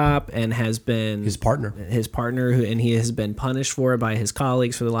crooked cop, and has been His partner, and he has been punished for it by his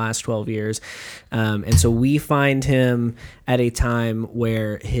colleagues for the last 12 years. And so we find him at a time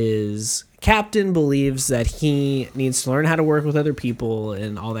where his captain believes that he needs to learn how to work with other people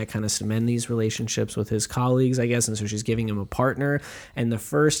and all that kind of cement these relationships with his colleagues, I guess. And so she's giving him a partner. And the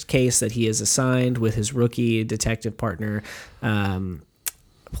first case that he is assigned with his rookie detective partner,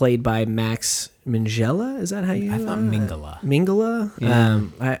 played by Max Minghella. Is that how you? I thought Mingala. Mingala? Yeah.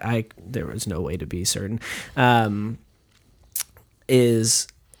 I there was no way to be certain.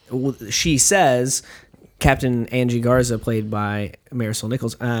 She says Captain Angie Garza, played by Marisol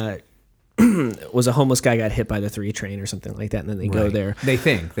Nichols, was a homeless guy, got hit by the 3 train or something like that, and then they go there. They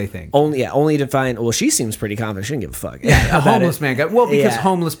think. Only to find. Well, she seems pretty confident. She didn't give a fuck. A about homeless it. man got because Yeah.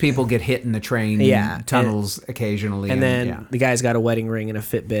 homeless people get hit in the train tunnels occasionally, And then the guy's got a wedding ring and a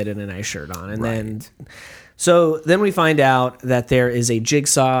Fitbit and a nice shirt on, and then we find out that there is a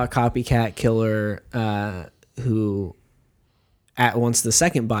Jigsaw copycat killer who, once the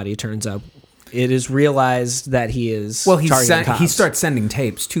second body turns up, it is realized that he is targeting cops. he starts sending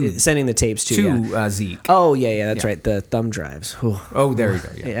tapes sending the tapes to Zeke. Oh yeah, that's right. The thumb drives. Whew. Oh, there you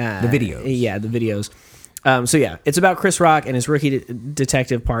go. Yeah. The videos. Yeah, the videos. It's about Chris Rock and his rookie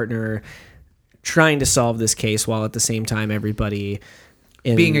detective partner trying to solve this case, while at the same time everybody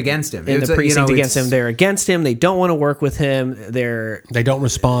being against him in the precinct against him. They're against him. They don't want to work with him. They don't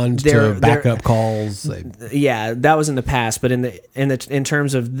respond to backup calls. Yeah, that was in the past, but in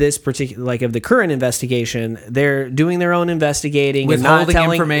terms of this particular, of the current investigation, they're doing their own investigating,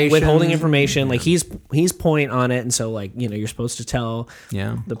 withholding information. Like he's point on it, and so you're supposed to tell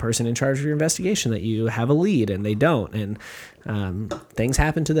the person in charge of your investigation that you have a lead, and they don't, and things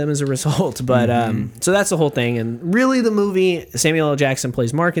happen to them as a result. But so that's the whole thing, and really the movie, Samuel L. Jackson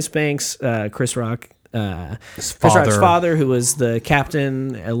plays Marcus Banks, Chris Rock's father, who was the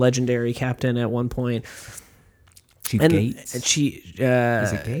captain, a legendary captain at one point. Chief Gates?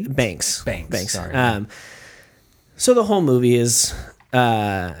 Is it Gates? Banks. Sorry. So the whole movie is,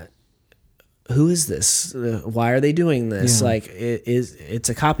 who is this? Why are they doing this? Yeah. Like, it's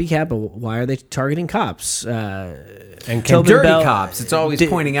a copycat, but why are they targeting cops? And Tobin Dirty Bell- cops. It's always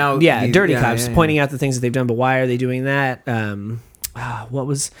pointing out. Yeah, the- dirty yeah, cops yeah, yeah. pointing out the things that they've done, but why are they doing that? What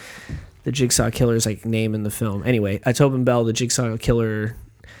was the Jigsaw Killer's like name in the film? Anyway, Tobin Bell, the Jigsaw Killer,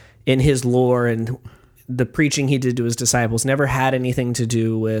 in his lore and the preaching he did to his disciples, never had anything to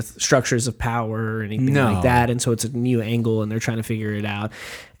do with structures of power or anything No. like that, and so it's a new angle, and they're trying to figure it out.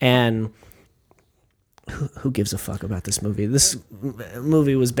 And who gives a fuck about this movie? This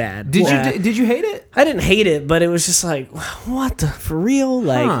movie was bad. Did you hate it? I didn't hate it, but it was just like, what the, for real?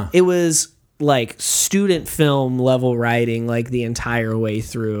 Like, it was like student film level writing, like the entire way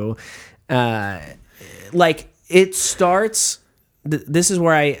through. Like, it starts. This is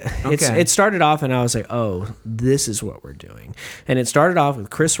where it started off, and I was like, oh, this is what we're doing. And it started off with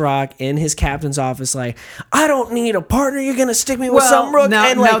Chris Rock in his captain's office, like, I don't need a partner. You're gonna stick me with some rook. Now,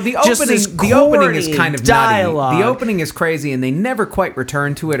 and like, the just this opening is kind of dialogue. nutty. The opening is crazy, and they never quite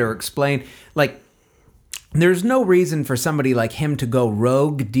return to it or explain. Like, there's no reason for somebody like him to go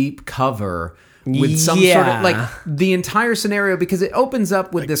rogue deep cover with some sort of like the entire scenario, because it opens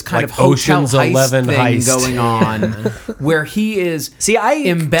up with this kind like of hotel Ocean's heist 11 thing heist. going on, where he is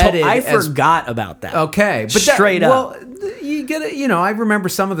embedded. I as- forgot about that. Okay, but straight up. Well, you get it. You know, I remember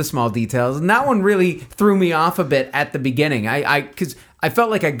some of the small details, and that one really threw me off a bit at the beginning. Because I felt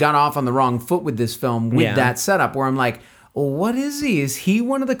like I got off on the wrong foot with this film with that setup, where I'm like, well, what is he? Is he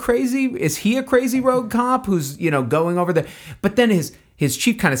one of the crazy? Is he a crazy rogue cop who's going over there? But then his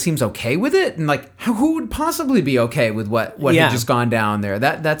chief kind of seems okay with it, and like, who would possibly be okay with what had just gone down there?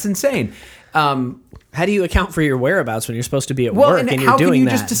 That's insane. How do you account for your whereabouts when you're supposed to be at Well, work and and how you're doing can you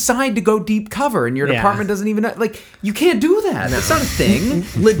that? just decide to go deep cover and your department doesn't even know? Like, you can't do that. That's not a thing.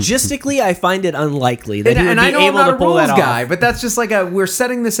 Logistically, I find it unlikely that he would And be I know I'm able not to a pull rules that guy, off. but that's just like we're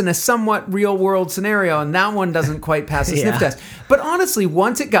setting this in a somewhat real world scenario, and that one doesn't quite pass the sniff test. But honestly,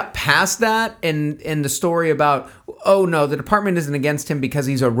 once it got past that, and the story about, oh no, the department isn't against him because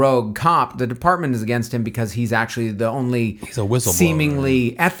he's a rogue cop. The department is against him because he's actually the only He's a whistleblower.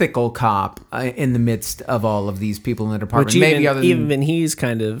 seemingly ethical cop in the midst of all of these people in the department. Which Maybe other than even he's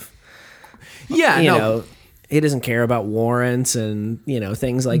kind of, you know, he doesn't care about warrants and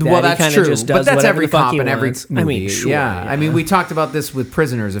things like that. Well, he that's kind true. of just But does that's whatever every the fuck cop he in every wants. movie. I mean, sure, yeah. I mean, we talked about this with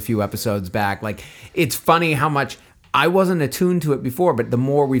Prisoners a few episodes back. Like, it's funny how much I wasn't attuned to it before, but the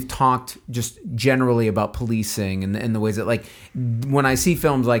more we've talked just generally about policing and the ways that, like, when I see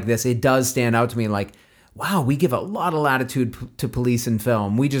films like this, it does stand out to me like, wow, we give a lot of latitude to police in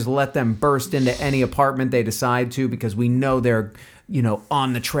film. We just let them burst into any apartment they decide to because we know they're,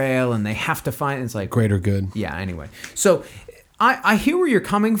 on the trail and they have to find. It's like Greater good. Yeah. Anyway, so I hear where you're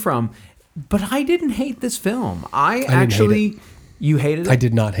coming from, but I didn't hate this film. I actually, hate you hated it. I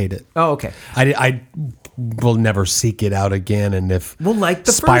did not hate it. Oh, okay. I will never seek it out again, and if like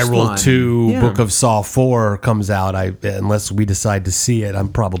the first Spiral one. 2 Yeah. Book of Saw 4 comes out, unless we decide to see it, I'm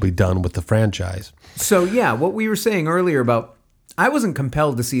probably done with the franchise. So yeah, what we were saying earlier about, I wasn't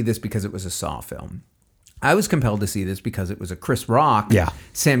compelled to see this because it was a Saw film. I was compelled to see this because it was a Chris Rock,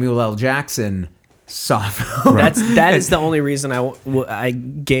 Samuel L. Jackson Saw film. that is the only reason I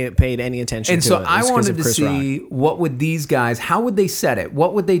paid any attention And to so it. I wanted to Chris see what would these guys, how would they set it?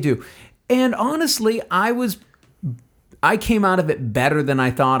 What would they do? And honestly, I came out of it better than I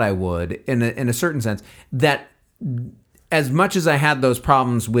thought I would in a certain sense. That as much as I had those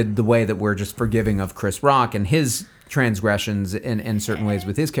problems with the way that we're just forgiving of Chris Rock and his transgressions in certain ways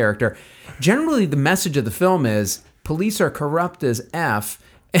with his character, generally the message of the film is police are corrupt as F.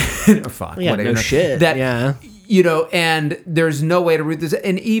 Or fuck, Yeah, whatever. no shit. That, Yeah. And there's no way to root this.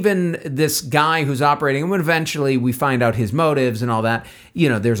 And even this guy who's operating, and when eventually we find out his motives and all that,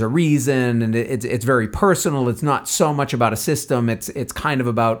 there's a reason, and it's very personal. It's not so much about a system. It's kind of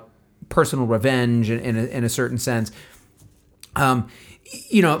about personal revenge in a certain sense.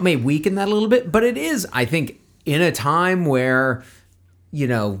 It may weaken that a little bit, but it is, I think, in a time where,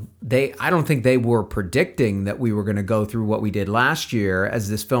 I don't think they were predicting that we were going to go through what we did last year as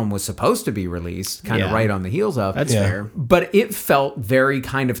this film was supposed to be released, kind of right on the heels of. That's fair. But it felt very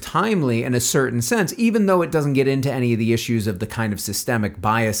kind of timely in a certain sense, even though it doesn't get into any of the issues of the kind of systemic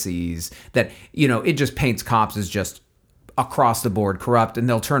biases that, it just paints cops as just across the board corrupt, and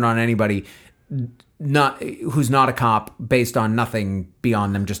they'll turn on anybody who's not a cop based on nothing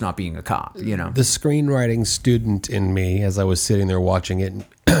beyond them just not being a cop, The screenwriting student in me, as I was sitting there watching it,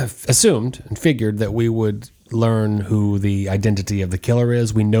 assumed and figured that we would learn who the identity of the killer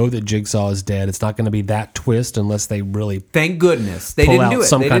is. We know that Jigsaw is dead. It's not going to be that twist unless they really Thank goodness they pull didn't out do it.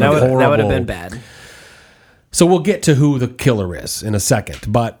 some They kind didn't of do it. That would have horrible- been bad. So we'll get to who the killer is in a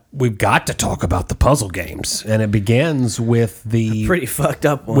second, but we've got to talk about the puzzle games, and it begins with the Pretty fucked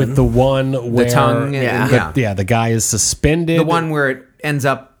up one. with the one where tongue, the guy is suspended. The one where it ends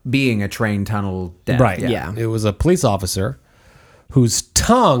up being a train tunnel death. Right. Yeah. It was a police officer whose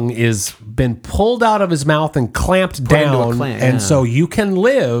tongue is been pulled out of his mouth and clamped into a down. clamp, and yeah. so you can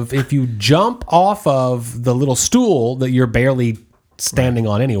live if you jump off of the little stool that you're barely standing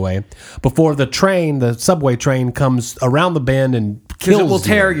on anyway, before the subway train comes around the bend and Because kills it will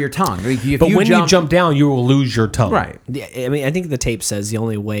tear you. your tongue. Like, if But when you jump down, you will lose your tongue. Right. Yeah, I mean, I think the tape says the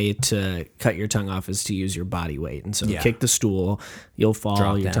only way to cut your tongue off is to use your body weight. And so kick the stool, you'll fall,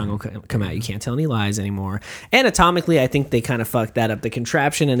 Drop your down. tongue will come out. You can't tell any lies anymore. Anatomically, I think they kind of fucked that up. The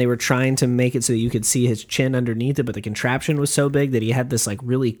contraption, and they were trying to make it so that you could see his chin underneath it, but the contraption was so big that he had this like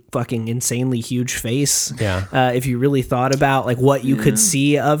really fucking insanely huge face. Yeah. If you really thought about like what you could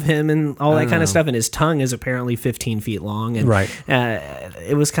see of him and all that kind of stuff, and his tongue is apparently 15 feet long. And Right.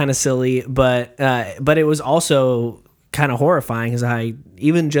 It was kind of silly, but it was also kind of horrifying because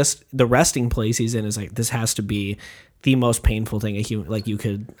even just the resting place he's in is like, this has to be the most painful thing a human, like you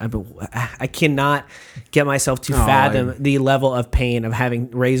could, I cannot get myself to fathom the level of pain of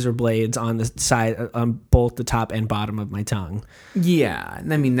having razor blades on the side, on both the top and bottom of my tongue. Yeah.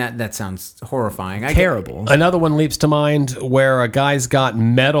 I mean, that sounds horrifying. Terrible. Another one leaps to mind where a guy's got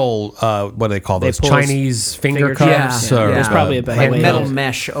metal, what do they call those? pull Chinese finger finger cuffs. cuffs. Yeah. or, There's probably a better Like way metal of-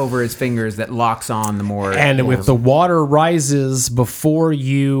 mesh over his fingers that locks on the more. And if the water rises before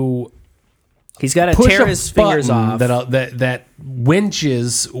you He's got to push tear a his fingers button off. that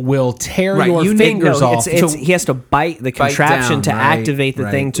winches will tear Right, your you need- fingers No, off. he has to bite the contraption down, to right, activate the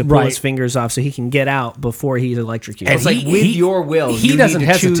right. thing to pull Right. his fingers off so he can get out before he's electrocuted. And it's like he- with he- your will, he you doesn't need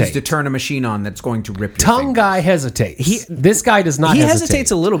to choose hesitate. to turn a machine on that's going to rip your Tongue finger. guy hesitates. This guy does not he hesitate.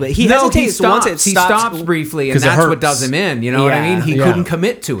 hesitates a little bit. He No, hesitates stops. once it He stops. stops briefly, and 'Cause it that's what hurts. does him in. You know what I Yeah. mean? He Yeah. couldn't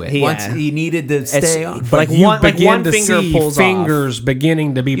commit to it. Yeah. Once he needed to stay on. But like you one begin to finger see pulls fingers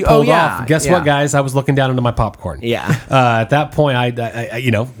beginning to be Oh, pulled yeah, off. Guess yeah. what, guys? I was looking down into my popcorn. Yeah. At that point, I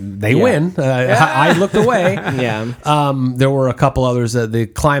they win. I looked away. Yeah. There were a couple others. The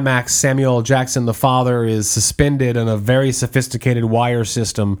climax, Samuel L. Jackson, the father, is suspended in a very sophisticated wire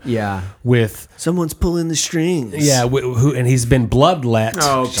system. Yeah. With Someone's pulling the strings. and he's been bloodlet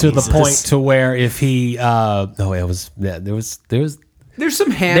Oh, to the Jesus. point to where if he There's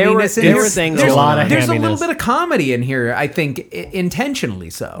some handiness in there here. were things There's, a lot of there's a little handiness. bit of comedy in here, I think, intentionally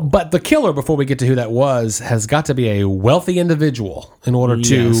so. But the killer, before we get to who that was, has got to be a wealthy individual in order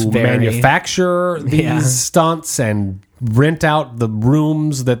to Yes, very. manufacture these stunts and rent out the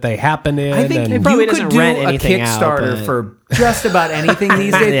rooms that they happen in. I think and probably you could doesn't do rent a anything out, Kickstarter but- for just about anything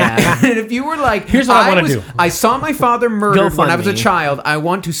these days. Yeah. And if you were like, Here's what I wanna do. I saw my father murdered when I was a GoFundMe. child. I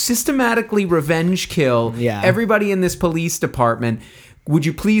want to systematically revenge kill everybody in this police department. Would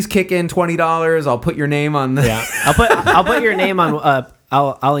you please kick in $20? I'll put your name on the. Yeah. I'll put your name on.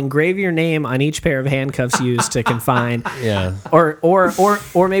 I'll engrave your name on each pair of handcuffs used to confine. Yeah.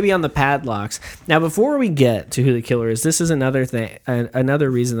 Or maybe on the padlocks. Now, before we get to who the killer is, this is another thing. Another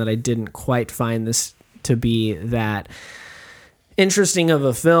reason that I didn't quite find this to be that interesting of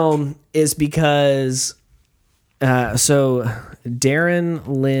a film is because. So Darren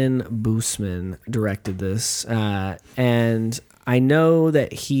Lynn Bousman directed this, and I know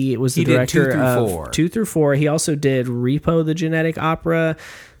that he was the He did 2 director through of 4. 2 through 4. He also did Repo, the Genetic Opera,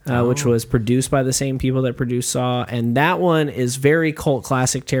 which was produced by the same people that produced Saw, and that one is very cult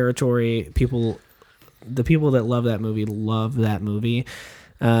classic territory. The people that love that movie.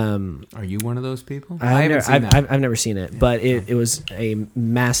 Are you one of those people? I've never seen it, but it was a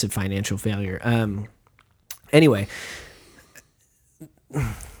massive financial failure. Anyway,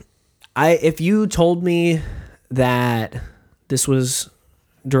 if you told me that this was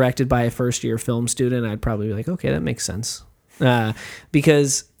directed by a first-year film student, I'd probably be like, okay, that makes sense.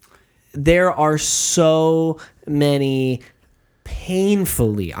 Because there are so many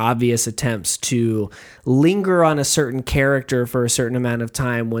painfully obvious attempts to linger on a certain character for a certain amount of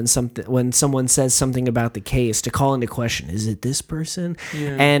time when someone says something about the case, to call into question, is it this person?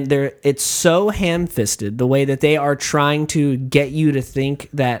 And it's so ham-fisted the way that they are trying to get you to think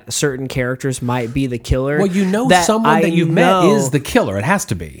that certain characters might be the killer. Well, you know, that someone that you've met know- is the killer. It has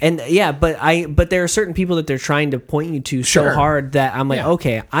to be. and yeah, but there are certain people that they're trying to point you to so Sure. hard that I'm like, Yeah.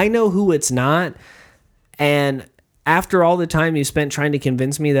 okay, I know who it's not. And after all the time you spent trying to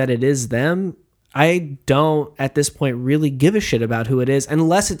convince me that it is them, I don't at this point really give a shit about who it is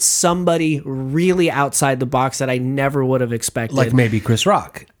unless it's somebody really outside the box that I never would have expected. Like maybe Chris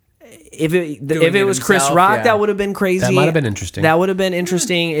Rock. if it it was Chris himself, Rock, yeah. that would have been crazy. That might have been interesting. That would have been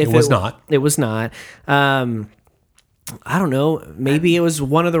interesting. If It was not. It was not. I don't know. Maybe it was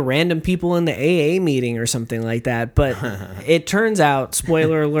one of the random people in the AA meeting or something like that. But it turns out,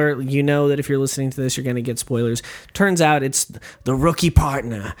 spoiler alert, you know that if you're listening to this, you're going to get spoilers. Turns out it's the rookie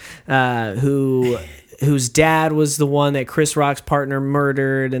partner whose dad was the one that Chris Rock's partner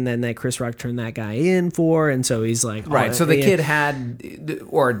murdered, and then that Chris Rock turned that guy in for. And so he's like, Right. So the kid had,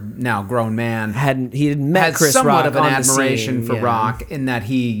 or now grown man, had met had Chris somewhat Rock of an on the admiration scene, for yeah. Rock in that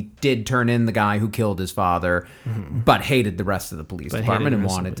he did turn in the guy who killed his father, but hated the rest of the police department and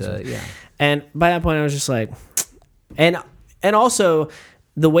wanted to, yeah. And by that point, I was just like, and also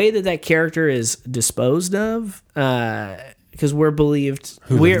the way that character is disposed of, because we're believed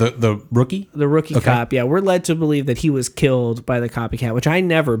the rookie? the rookie cop. Yeah, we're led to believe that he was killed by the copycat, which I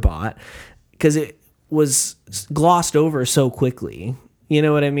never bought because it was glossed over so quickly. You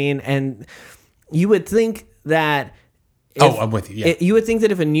know what I mean? And you would think that. I'm with you. Yeah. You would think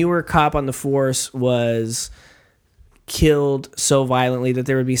that if a newer cop on the force was killed so violently that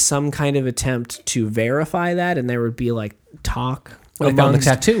there would be some kind of attempt to verify that, and there would be like talk. Well, they found the amongst-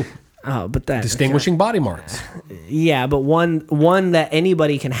 tattoo. Oh, but that Distinguishing body marks. yeah, but one that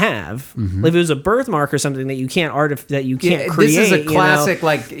anybody can have. Mm-hmm. If it was a birthmark or something that you can't that you can't Yeah, create. this is a you know? classic,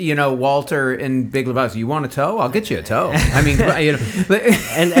 Walter in Big Lebowski. You want a toe? I'll get you a toe. I mean,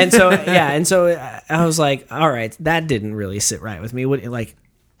 and so I was like, all right, that didn't really sit right with me. Like,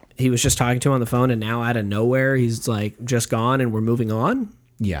 he was just talking to him on the phone, and now out of nowhere, he's like just gone, and we're moving on.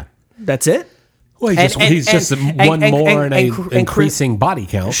 yeah. That's it. Well, he's just one more in an increasing body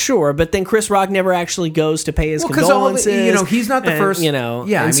count. Sure, but then Chris Rock never actually goes to pay his Because condolences. he's not the first. Yeah,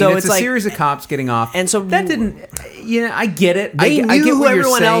 I mean, so it's a like, series of cops getting off, and so that didn't. Yeah, I get it. They I knew get who what you're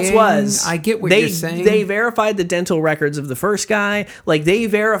everyone else saying. was. I get what they, you're saying. They verified the dental records of the first guy. Like, they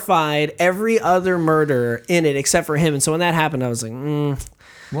verified every other murder in it except for him. And so when that happened, I was like,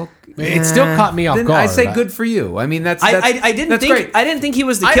 Well, It still caught me off then guard. I say good for you. I mean, that's I didn't that's think great. I didn't think he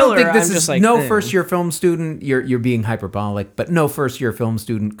was the I killer. don't think this I'm is just like, no first year film student. You're being hyperbolic, but no first year film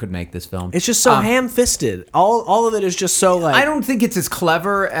student could make this film. It's just so ham-fisted. All of it is just so like. I don't think it's as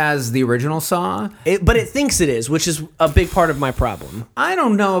clever as the original Saw. But it thinks it is, which is a big part of my problem. I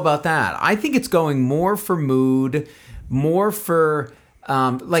don't know about that. I think it's going more for mood, more for.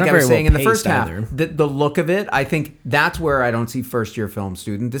 Like I was very saying in the well first paced half, either. the look of it, I think that's where I don't see first year film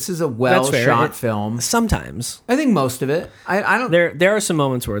student. This is a That's well fair. shot film. Sometimes. I think most of it. I don't. There are some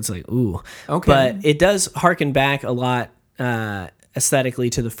moments where it's like, ooh. Okay. But it does harken back a lot aesthetically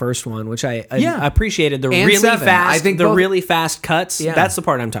to the first one, which I appreciated. The And really Seven. fast, I think the both- really fast cuts. Yeah. That's the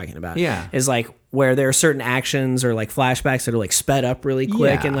part I'm talking about. Yeah. Is like where there are certain actions or like flashbacks that are like sped up really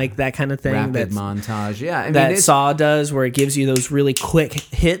quick Yeah. and like that kind of thing. Rapid that's- montage. Yeah. I mean, that it's, Saw does, where it gives you those really quick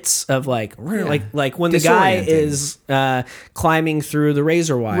hits of like when the guy Disorienting. is climbing through the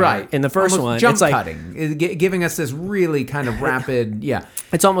razor wire. right In the first Almost one, jump it's like cutting, giving us this really kind of rapid. Yeah.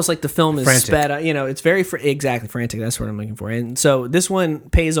 it's almost like the film is Frantic. sped up. It's very exactly frantic. That's what I'm looking for. And so this one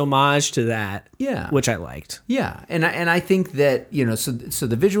pays homage to that. Yeah. which I liked. Yeah, and I think that so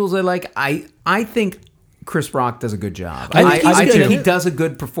the visuals I like. I think Chris Rock does a good job. I think he's I good. think he does a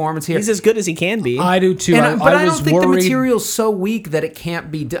good performance here. He's as good as he can be. I do too. But I was don't think the worried. material's so weak that it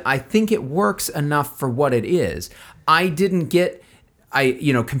can't be. I think it works enough for what it is. I didn't get.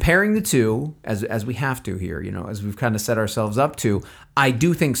 Comparing the two as we have to here, as we've kind of set ourselves up to, I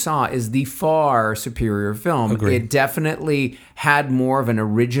do think Saw is the far superior film. Agreed. It definitely had more of an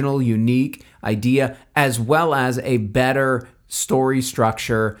original, unique idea, as well as a better story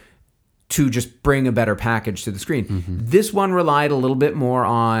structure to just bring a better package to the screen. Mm-hmm. This one relied a little bit more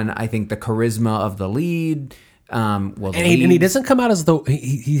on, I think, the charisma of the lead. And he doesn't come out as though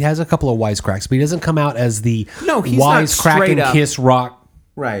he has a couple of wisecracks, but he doesn't come out as the No, he's not straight wisecracking up.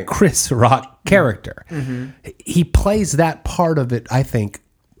 Chris Rock character. He plays that part of it, I think,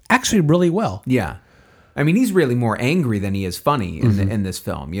 actually really well. Yeah. I mean, he's really more angry than he is funny in this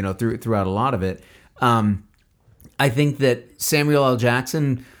film, throughout a lot of it. I think that Samuel L.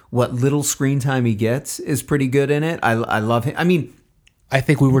 Jackson, what little screen time he gets, is pretty good in it. I love him. I mean, I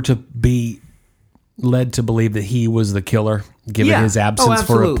think we were to be led to believe that he was the killer, given his absence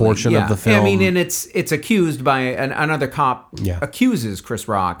for a portion of the film. I mean, and it's accused by another cop. Yeah. Accuses Chris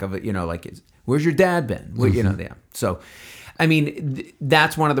Rock of it. Where's your dad been? Yeah. So, I mean,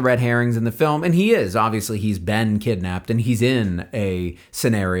 that's one of the red herrings in the film, and he's been kidnapped, and he's in a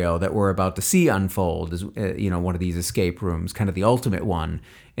scenario that we're about to see unfold as one of these escape rooms, kind of the ultimate one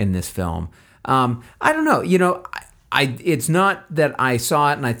in this film. I don't know. It's not that I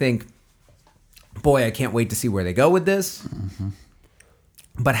saw it and I think, boy, I can't wait to see where they go with this.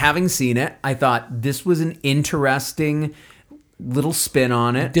 But having seen it, I thought this was an interesting little spin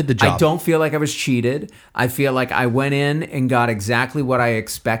on it. Did the job. I don't feel like I was cheated. I feel like I went in and got exactly what I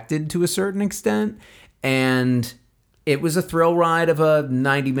expected to a certain extent. And it was a thrill ride of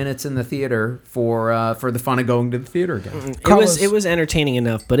 90 minutes in the theater for the fun of going to the theater again. It was entertaining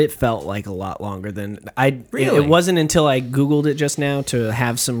enough, but it felt like a lot longer than Really? It wasn't until I Googled it just now to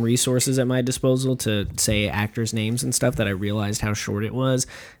have some resources at my disposal to say actors' names and stuff that I realized how short it was.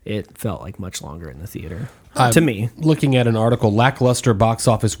 It felt like much longer in the theater to me. Looking at an article, lackluster box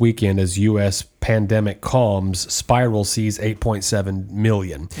office weekend as U.S. pandemic calms, Spiral sees 8.7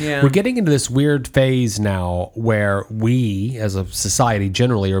 million. Yeah. We're getting into this weird phase now where we, as a society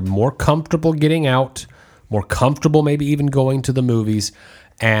generally, are more comfortable getting out, more comfortable maybe even going to the movies.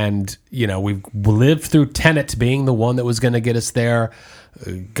 And, we've lived through Tenet being the one that was going to get us there,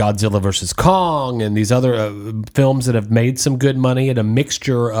 Godzilla vs. Kong, and these other films that have made some good money at a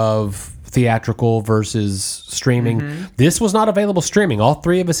mixture of theatrical versus streaming. Mm-hmm. This was not available streaming. All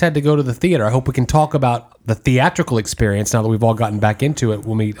three of us had to go to the theater. I hope we can talk about the theatrical experience now that we've all gotten back into it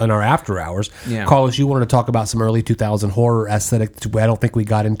in our after hours. Yeah. Carlos, you wanted to talk about some early 2000 horror aesthetic that I don't think we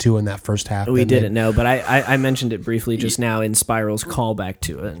got into in that first half. We didn't know, but I mentioned it briefly just now in Spiral's callback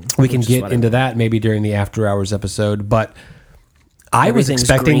to it. We can get into that maybe during the after hours episode, but I was Everything's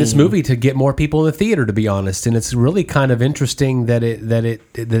expecting this green. movie to get more people in the theater, to be honest, and it's really kind of interesting that it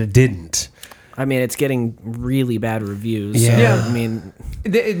didn't. I mean, it's getting really bad reviews. Yeah. So, I mean,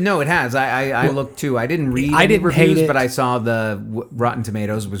 No, it has. I looked too. I didn't read I any didn't hate reviews, it. but I saw the Rotten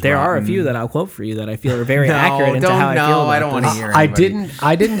Tomatoes was there are a rotten. few that I'll quote for you that I feel are very No, accurate into don't- how I feel no, about I don't wanna this. hear I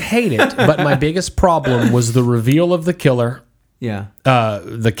anybody. didn't hate it, but my biggest problem was the reveal of the killer. Yeah.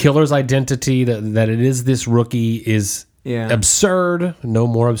 The killer's identity, that it is this rookie, is Yeah. absurd. No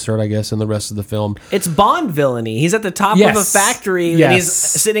more absurd, I guess, in the rest of the film. It's Bond villainy. He's at the top Yes. of a factory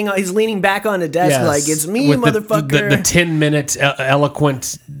Yes. and he's leaning back on a desk Yes. like, it's me, With motherfucker. The 10-minute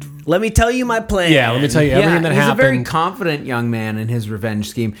eloquent. Let me tell you my plan. Yeah, let me tell you everything that he's happened. a very confident young man in his revenge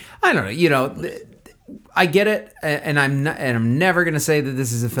scheme. I don't know. I get it, and I'm never going to say that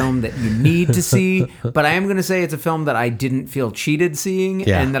this is a film that you need to see, but I am going to say it's a film that I didn't feel cheated seeing,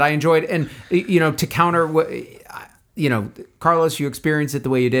 Yeah. and that I enjoyed. And to counter what. Carlos, you experienced it the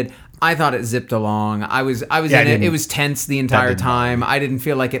way you did. I thought it zipped along. I was in it. It was tense the entire didn't time. I didn't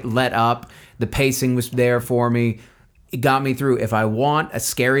feel like it let up. The pacing was there for me. It got me through. If I want a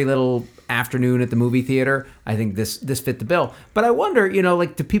scary little afternoon at the movie theater, I think this fit the bill. But I wonder,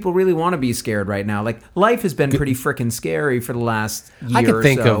 do people really want to be scared right now? Like, life has been pretty freaking scary for the last year I can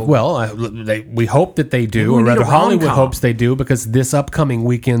think or so. of, we hope that they do, We or need rather a Hollywood rom-com. hopes they do, because this upcoming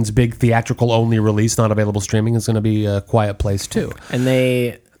weekend's big theatrical only release, not available streaming, is going to be A Quiet Place 2.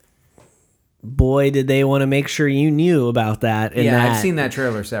 And boy, did they want to make sure you knew about that. I've seen that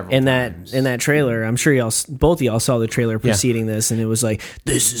trailer several times. In that trailer, I'm sure both of y'all saw the trailer preceding this, and it was like,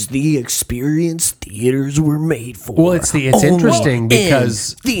 this is the experience theaters were made for. Well, it's Only interesting in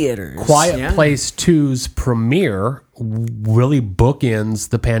because theaters. Quiet Yeah. Place 2's premiere really bookends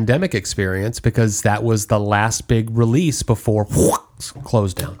the pandemic experience, because that was the last big release before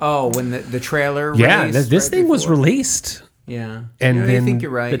closed down. Oh, when the trailer Yeah, released this right thing was before. released. Yeah. And I then think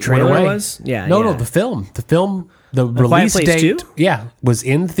you're right. the trailer went away. was? Yeah, No, yeah. the film. The Quiet release Place date, 2? yeah, was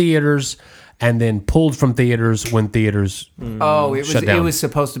in theaters and then pulled from theaters when theaters. Oh, it Shut down. was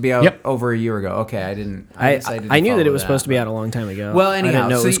supposed to be out Yep. over a year ago. Okay, I didn't. I guess didn't knew that follow it was supposed to be out a long time ago. Well, I anyhow, didn't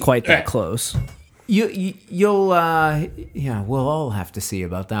know so it was you- quite that close. You'll we'll all have to see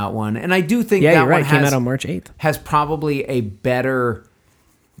about that one. And I do think Yeah, that you're right. one It came has, out on March 8th. has probably a better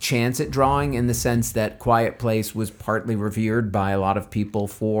chance at drawing, in the sense that Quiet Place was partly revered by a lot of people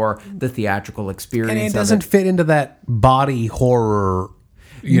for the theatrical experience. And it of doesn't fit into that body horror.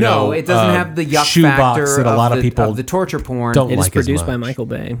 No, it doesn't have the yuck shoebox factor that a lot of people of the torture porn. don't It is like as produced by much. Michael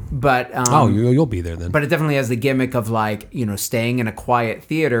Bay. But You'll be there then. But it definitely has the gimmick of, like, staying in a quiet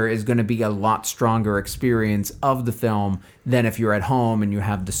theater is going to be a lot stronger experience of the film than if you're at home and you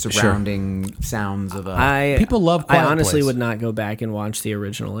have the surrounding sounds of a. People love I Quiet honestly Place. would not go back and watch the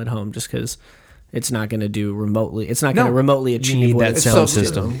original at home just because it's not going to do remotely. It's not going to No. remotely You achieve need what that it's sound supposed to.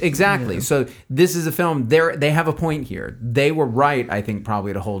 system. Exactly. So this is a film. They have a point here. They were right, I think,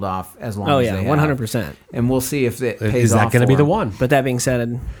 probably to hold off as long Oh as yeah, they have. 100%. And we'll see if it pays Is off. that going to be for the them. one? But that being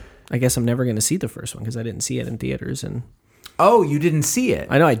said, I guess I'm never going to see the first one because I didn't see it in theaters. And Oh, you didn't see it.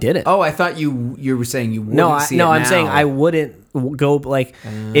 I know I didn't. Oh, I thought you were saying you wouldn't no, see it I'm now. saying I wouldn't go. Like,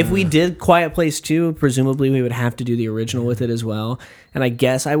 if we did Quiet Place 2, presumably we would have to do the original with it as well. And I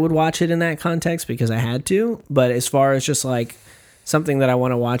guess I would watch it in that context because I had to. But as far as just like something that I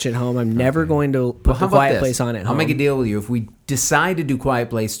want to watch at home. I'm never going to put How The about Quiet this? Place on at home. I'll make a deal with you. If we decide to do Quiet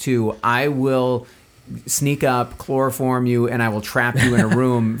Place 2, I will sneak up, chloroform you, and I will trap you in a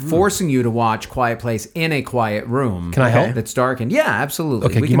room, forcing you to watch Quiet Place in a quiet room. Can I help? That's darkened. Yeah, absolutely.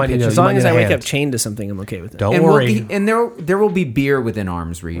 Okay, we you can might need pitch to- it. As long might as need I a wake hand. up chained to something, I'm okay with it. Don't And worry. there will be beer within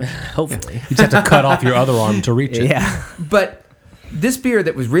arm's reach. Hopefully. You just have to cut off your other arm to reach it. Yeah. But this beer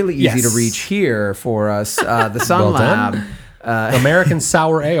that was really easy Yes. to reach here for us, the Sun Well Lab. done. American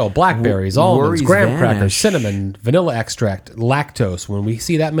sour ale, blackberries, almonds, Worries graham crackers, vanish. cinnamon, vanilla extract, lactose. When we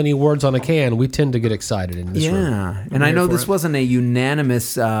see that many words on a can, we tend to get excited in this room. Yeah, and I know this wasn't a unanimous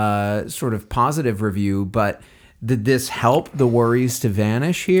sort of positive review, but did this help the worries to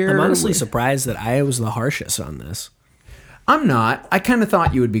vanish here? I'm honestly surprised that I was the harshest on this. I'm not. I kind of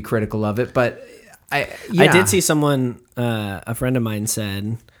thought you would be critical of it, but I did see someone, a friend of mine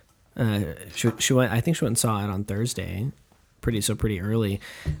said, she went. I think she went and saw it on Thursday, pretty early,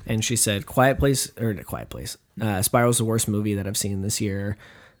 and she said, "Quiet Place." Spiral's the worst movie that I've seen this year,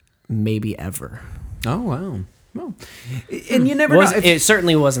 maybe ever. Oh wow. Well, and you never know. It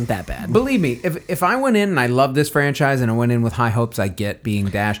certainly wasn't that bad. Believe me, if I went in and I love this franchise and I went in with high hopes, I get being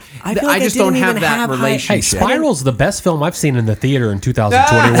dashed. I feel like I just don't didn't have even that have high- Hey, relationship. Spiral's the best film I've seen in the theater in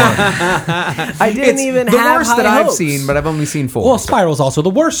 2021. I didn't It's even the have worst high that I've hopes. seen, but I've only seen 4. Well, Spiral's also the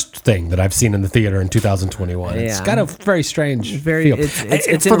worst thing that I've seen in the theater in 2021. It's Yeah. got a very strange feel. it's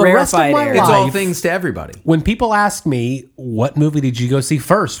For in the rest of rarefied my air. it's all life, things to everybody. when people ask me, what movie did you go see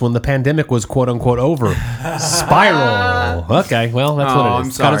first when the pandemic was quote unquote over? Spiral. Okay, well, that's what Oh, it I'm is.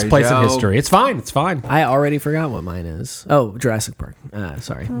 It's got its sorry, place Joe. in history. It's fine. It's fine. I already forgot what mine is. Oh, Jurassic Park.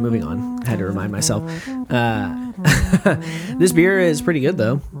 Sorry, moving on. Had to remind myself. This beer is pretty good,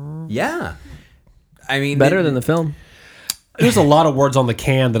 though. Yeah. I mean, Better than the film. There's a lot of words on the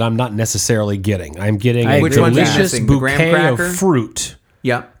can that I'm not necessarily getting. I'm getting I a agree. Which ones are you delicious missing? The graham bouquet cracker? of fruit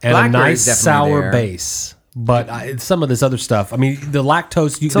yeah, and a Blackberry's nice definitely sour there. base. But some of this other stuff, I mean, the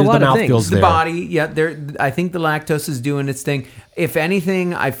lactose, a the lot of mouth things. feels The there. body, yeah. There, I think the lactose is doing its thing. If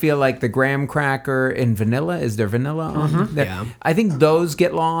anything, I feel like the graham cracker and vanilla. Is there vanilla on there? Yeah. I think those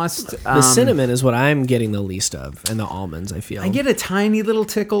get lost. The cinnamon is what I'm getting the least of, and the almonds, I feel. I get a tiny little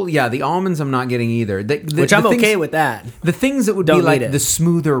tickle. Yeah, the almonds I'm not getting either. which I'm okay with that. The things that would Don't be like need it. the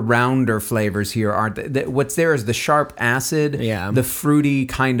smoother, rounder flavors here aren't. What's there is the sharp acid, Yeah. the fruity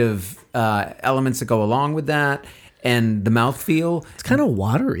kind of elements that go along with that, and the mouthfeel. It's kind of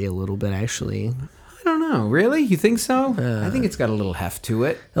watery a little bit, actually. I don't know. Really? You think so? I think it's got a little heft to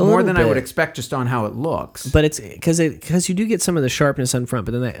it. A More little than I would bit. expect just on how it looks. But it's because you do get some of the sharpness on front,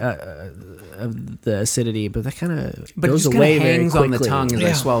 but then of the acidity, but that kind of But it goes just away kind of hangs very on the quickly. tongue as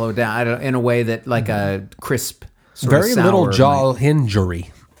I swallow it down in a way that like a crisp sort Very of sour little might- jaw injury.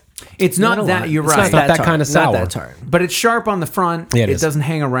 It's Not not a that, lot. you're It's right. not that tart. kind of Not sour. that tart. But it's sharp on the front. Yeah, it it is. doesn't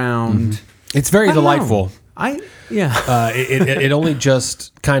hang around. It's very I don't know. delightful. Yeah. It only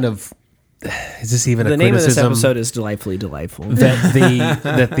just kind of is this even The a name of this criticism episode is Delightfully Delightful.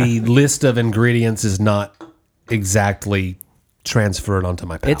 that the list of ingredients is not exactly transferred onto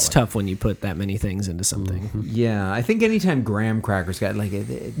my palate. It's tough when you put that many things into something. Yeah, I think anytime graham crackers got like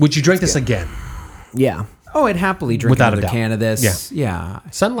Would you drink this again? Yeah. oh, I'd happily drink Without a another doubt. can of this. Yeah. Yeah.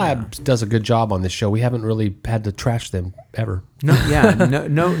 Sunlab does a good job on this show. We haven't really had to trash them ever. No,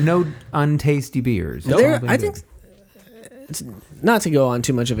 no untasty beers. It's all There, been I good. think, it's, not to go on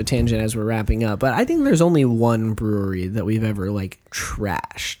too much of a tangent as we're wrapping up, but I think there's only one brewery that we've ever like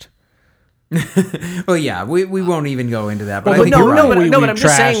trashed. Well, yeah, we won't even go into that. But Well, I think no, you're no, right. but- I'm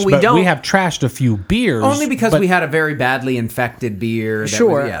just saying we but don't- We have trashed a few beers. Only because but we had a very badly infected beer. That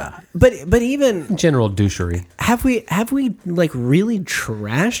Sure. Was, yeah. But even general douchery. have we like really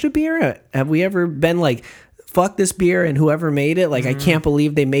trashed a beer? Have we ever been like, fuck this beer and whoever made it, like I can't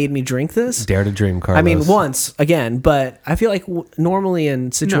believe they made me drink this? Dare to dream, Carlos. I mean, once again, but I feel like normally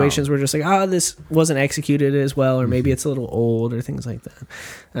in situations we're just like, oh, this wasn't executed as well, or maybe it's a little old, or things like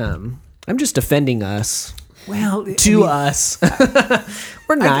that. I'm just defending us. Well, To us,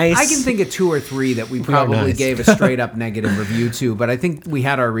 we're nice. I can think of 2 or 3 that we probably nice. gave a straight up negative review to, but I think we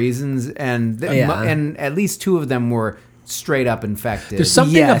had our reasons, and Yeah. and at least 2 of them were straight up infected. there's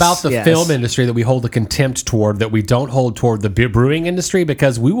something Yes, about the yes. film industry that we hold a contempt toward that we don't hold toward the brewing industry,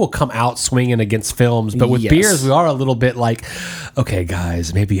 because we will come out swinging against films. But with Yes. beers, we are a little bit like, okay,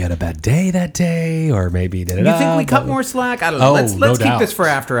 guys, maybe you had a bad day that day, or maybe You think we cut more slack? I don't know. Oh, let's no keep doubt. this for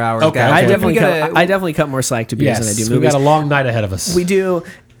after hours, Okay, guys. okay. I We definitely, gotta- I definitely cut more slack to beers than I Yes, do we movies. got a long night ahead of us. We do,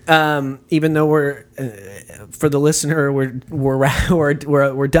 even though we're for the listener,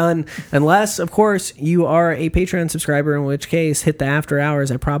 we're done. Unless, of course, you are a Patreon subscriber, in which case, hit the after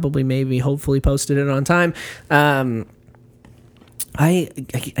hours. I probably, maybe, hopefully posted it on time. I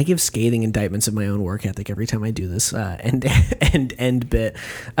give scathing indictments of my own work ethic every time I do this end bit.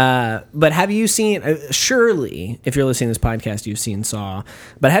 But have you seen? Surely, if you're listening to this podcast, you've seen Saw.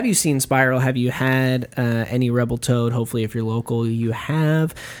 But have you seen Spiral? Have you had any Rebel Toad? Hopefully, if you're local, you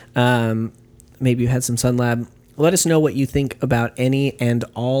have. Maybe you had some Sunlab. Let us know what you think about any and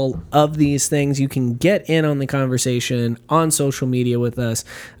all of these things. You can get in on the conversation on social media with us.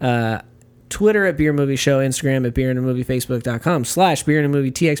 Twitter at Beer Movie Show, Instagram at Beer and a Movie, Facebook.com/Beer and a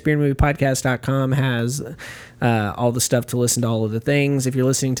Movie, TX Beer and a Movie Podcast.com has all the stuff to listen to all of the things. If you're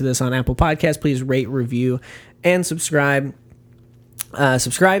listening to this on Apple Podcasts, please rate, review, and subscribe.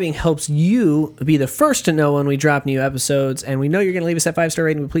 Subscribing helps you be the first to know when we drop new episodes, and we know you're going to leave us that 5-star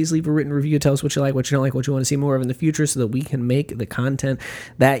rating, but please leave a written review. Tell us what you like, what you don't like, what you want to see more of in the future so that we can make the content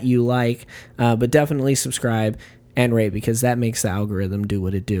that you like. But definitely subscribe and rate, because that makes the algorithm do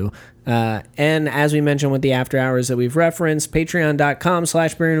what it do. And as we mentioned with the after hours that we've referenced,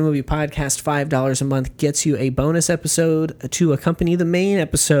 patreon.com/Beer and a Movie Podcast, $5 a month gets you a bonus episode to accompany the main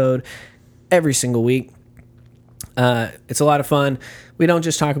episode every single week. It's a lot of fun. We don't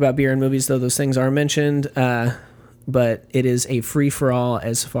just talk about beer and movies, though those things are mentioned, but it is a free-for-all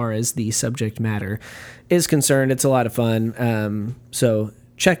as far as the subject matter is concerned. It's a lot of fun. So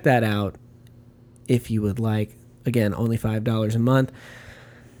check that out if you would like. Again, only $5 a month.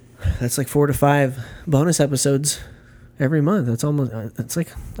 That's like 4 to 5 bonus episodes every month. That's almost it's like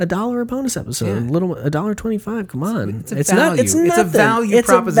 $1 a bonus episode. Yeah. $1.25. Come on, It's a value. It's It's a value It's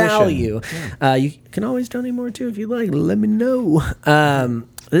proposition. a value. You can always donate more too if you like. Let me know.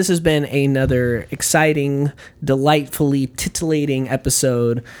 This has been another exciting, delightfully titillating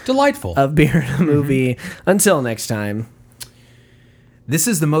episode. Delightful. Of Beer and a Movie. Until next time. This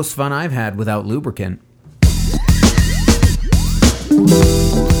is the most fun I've had without lubricant.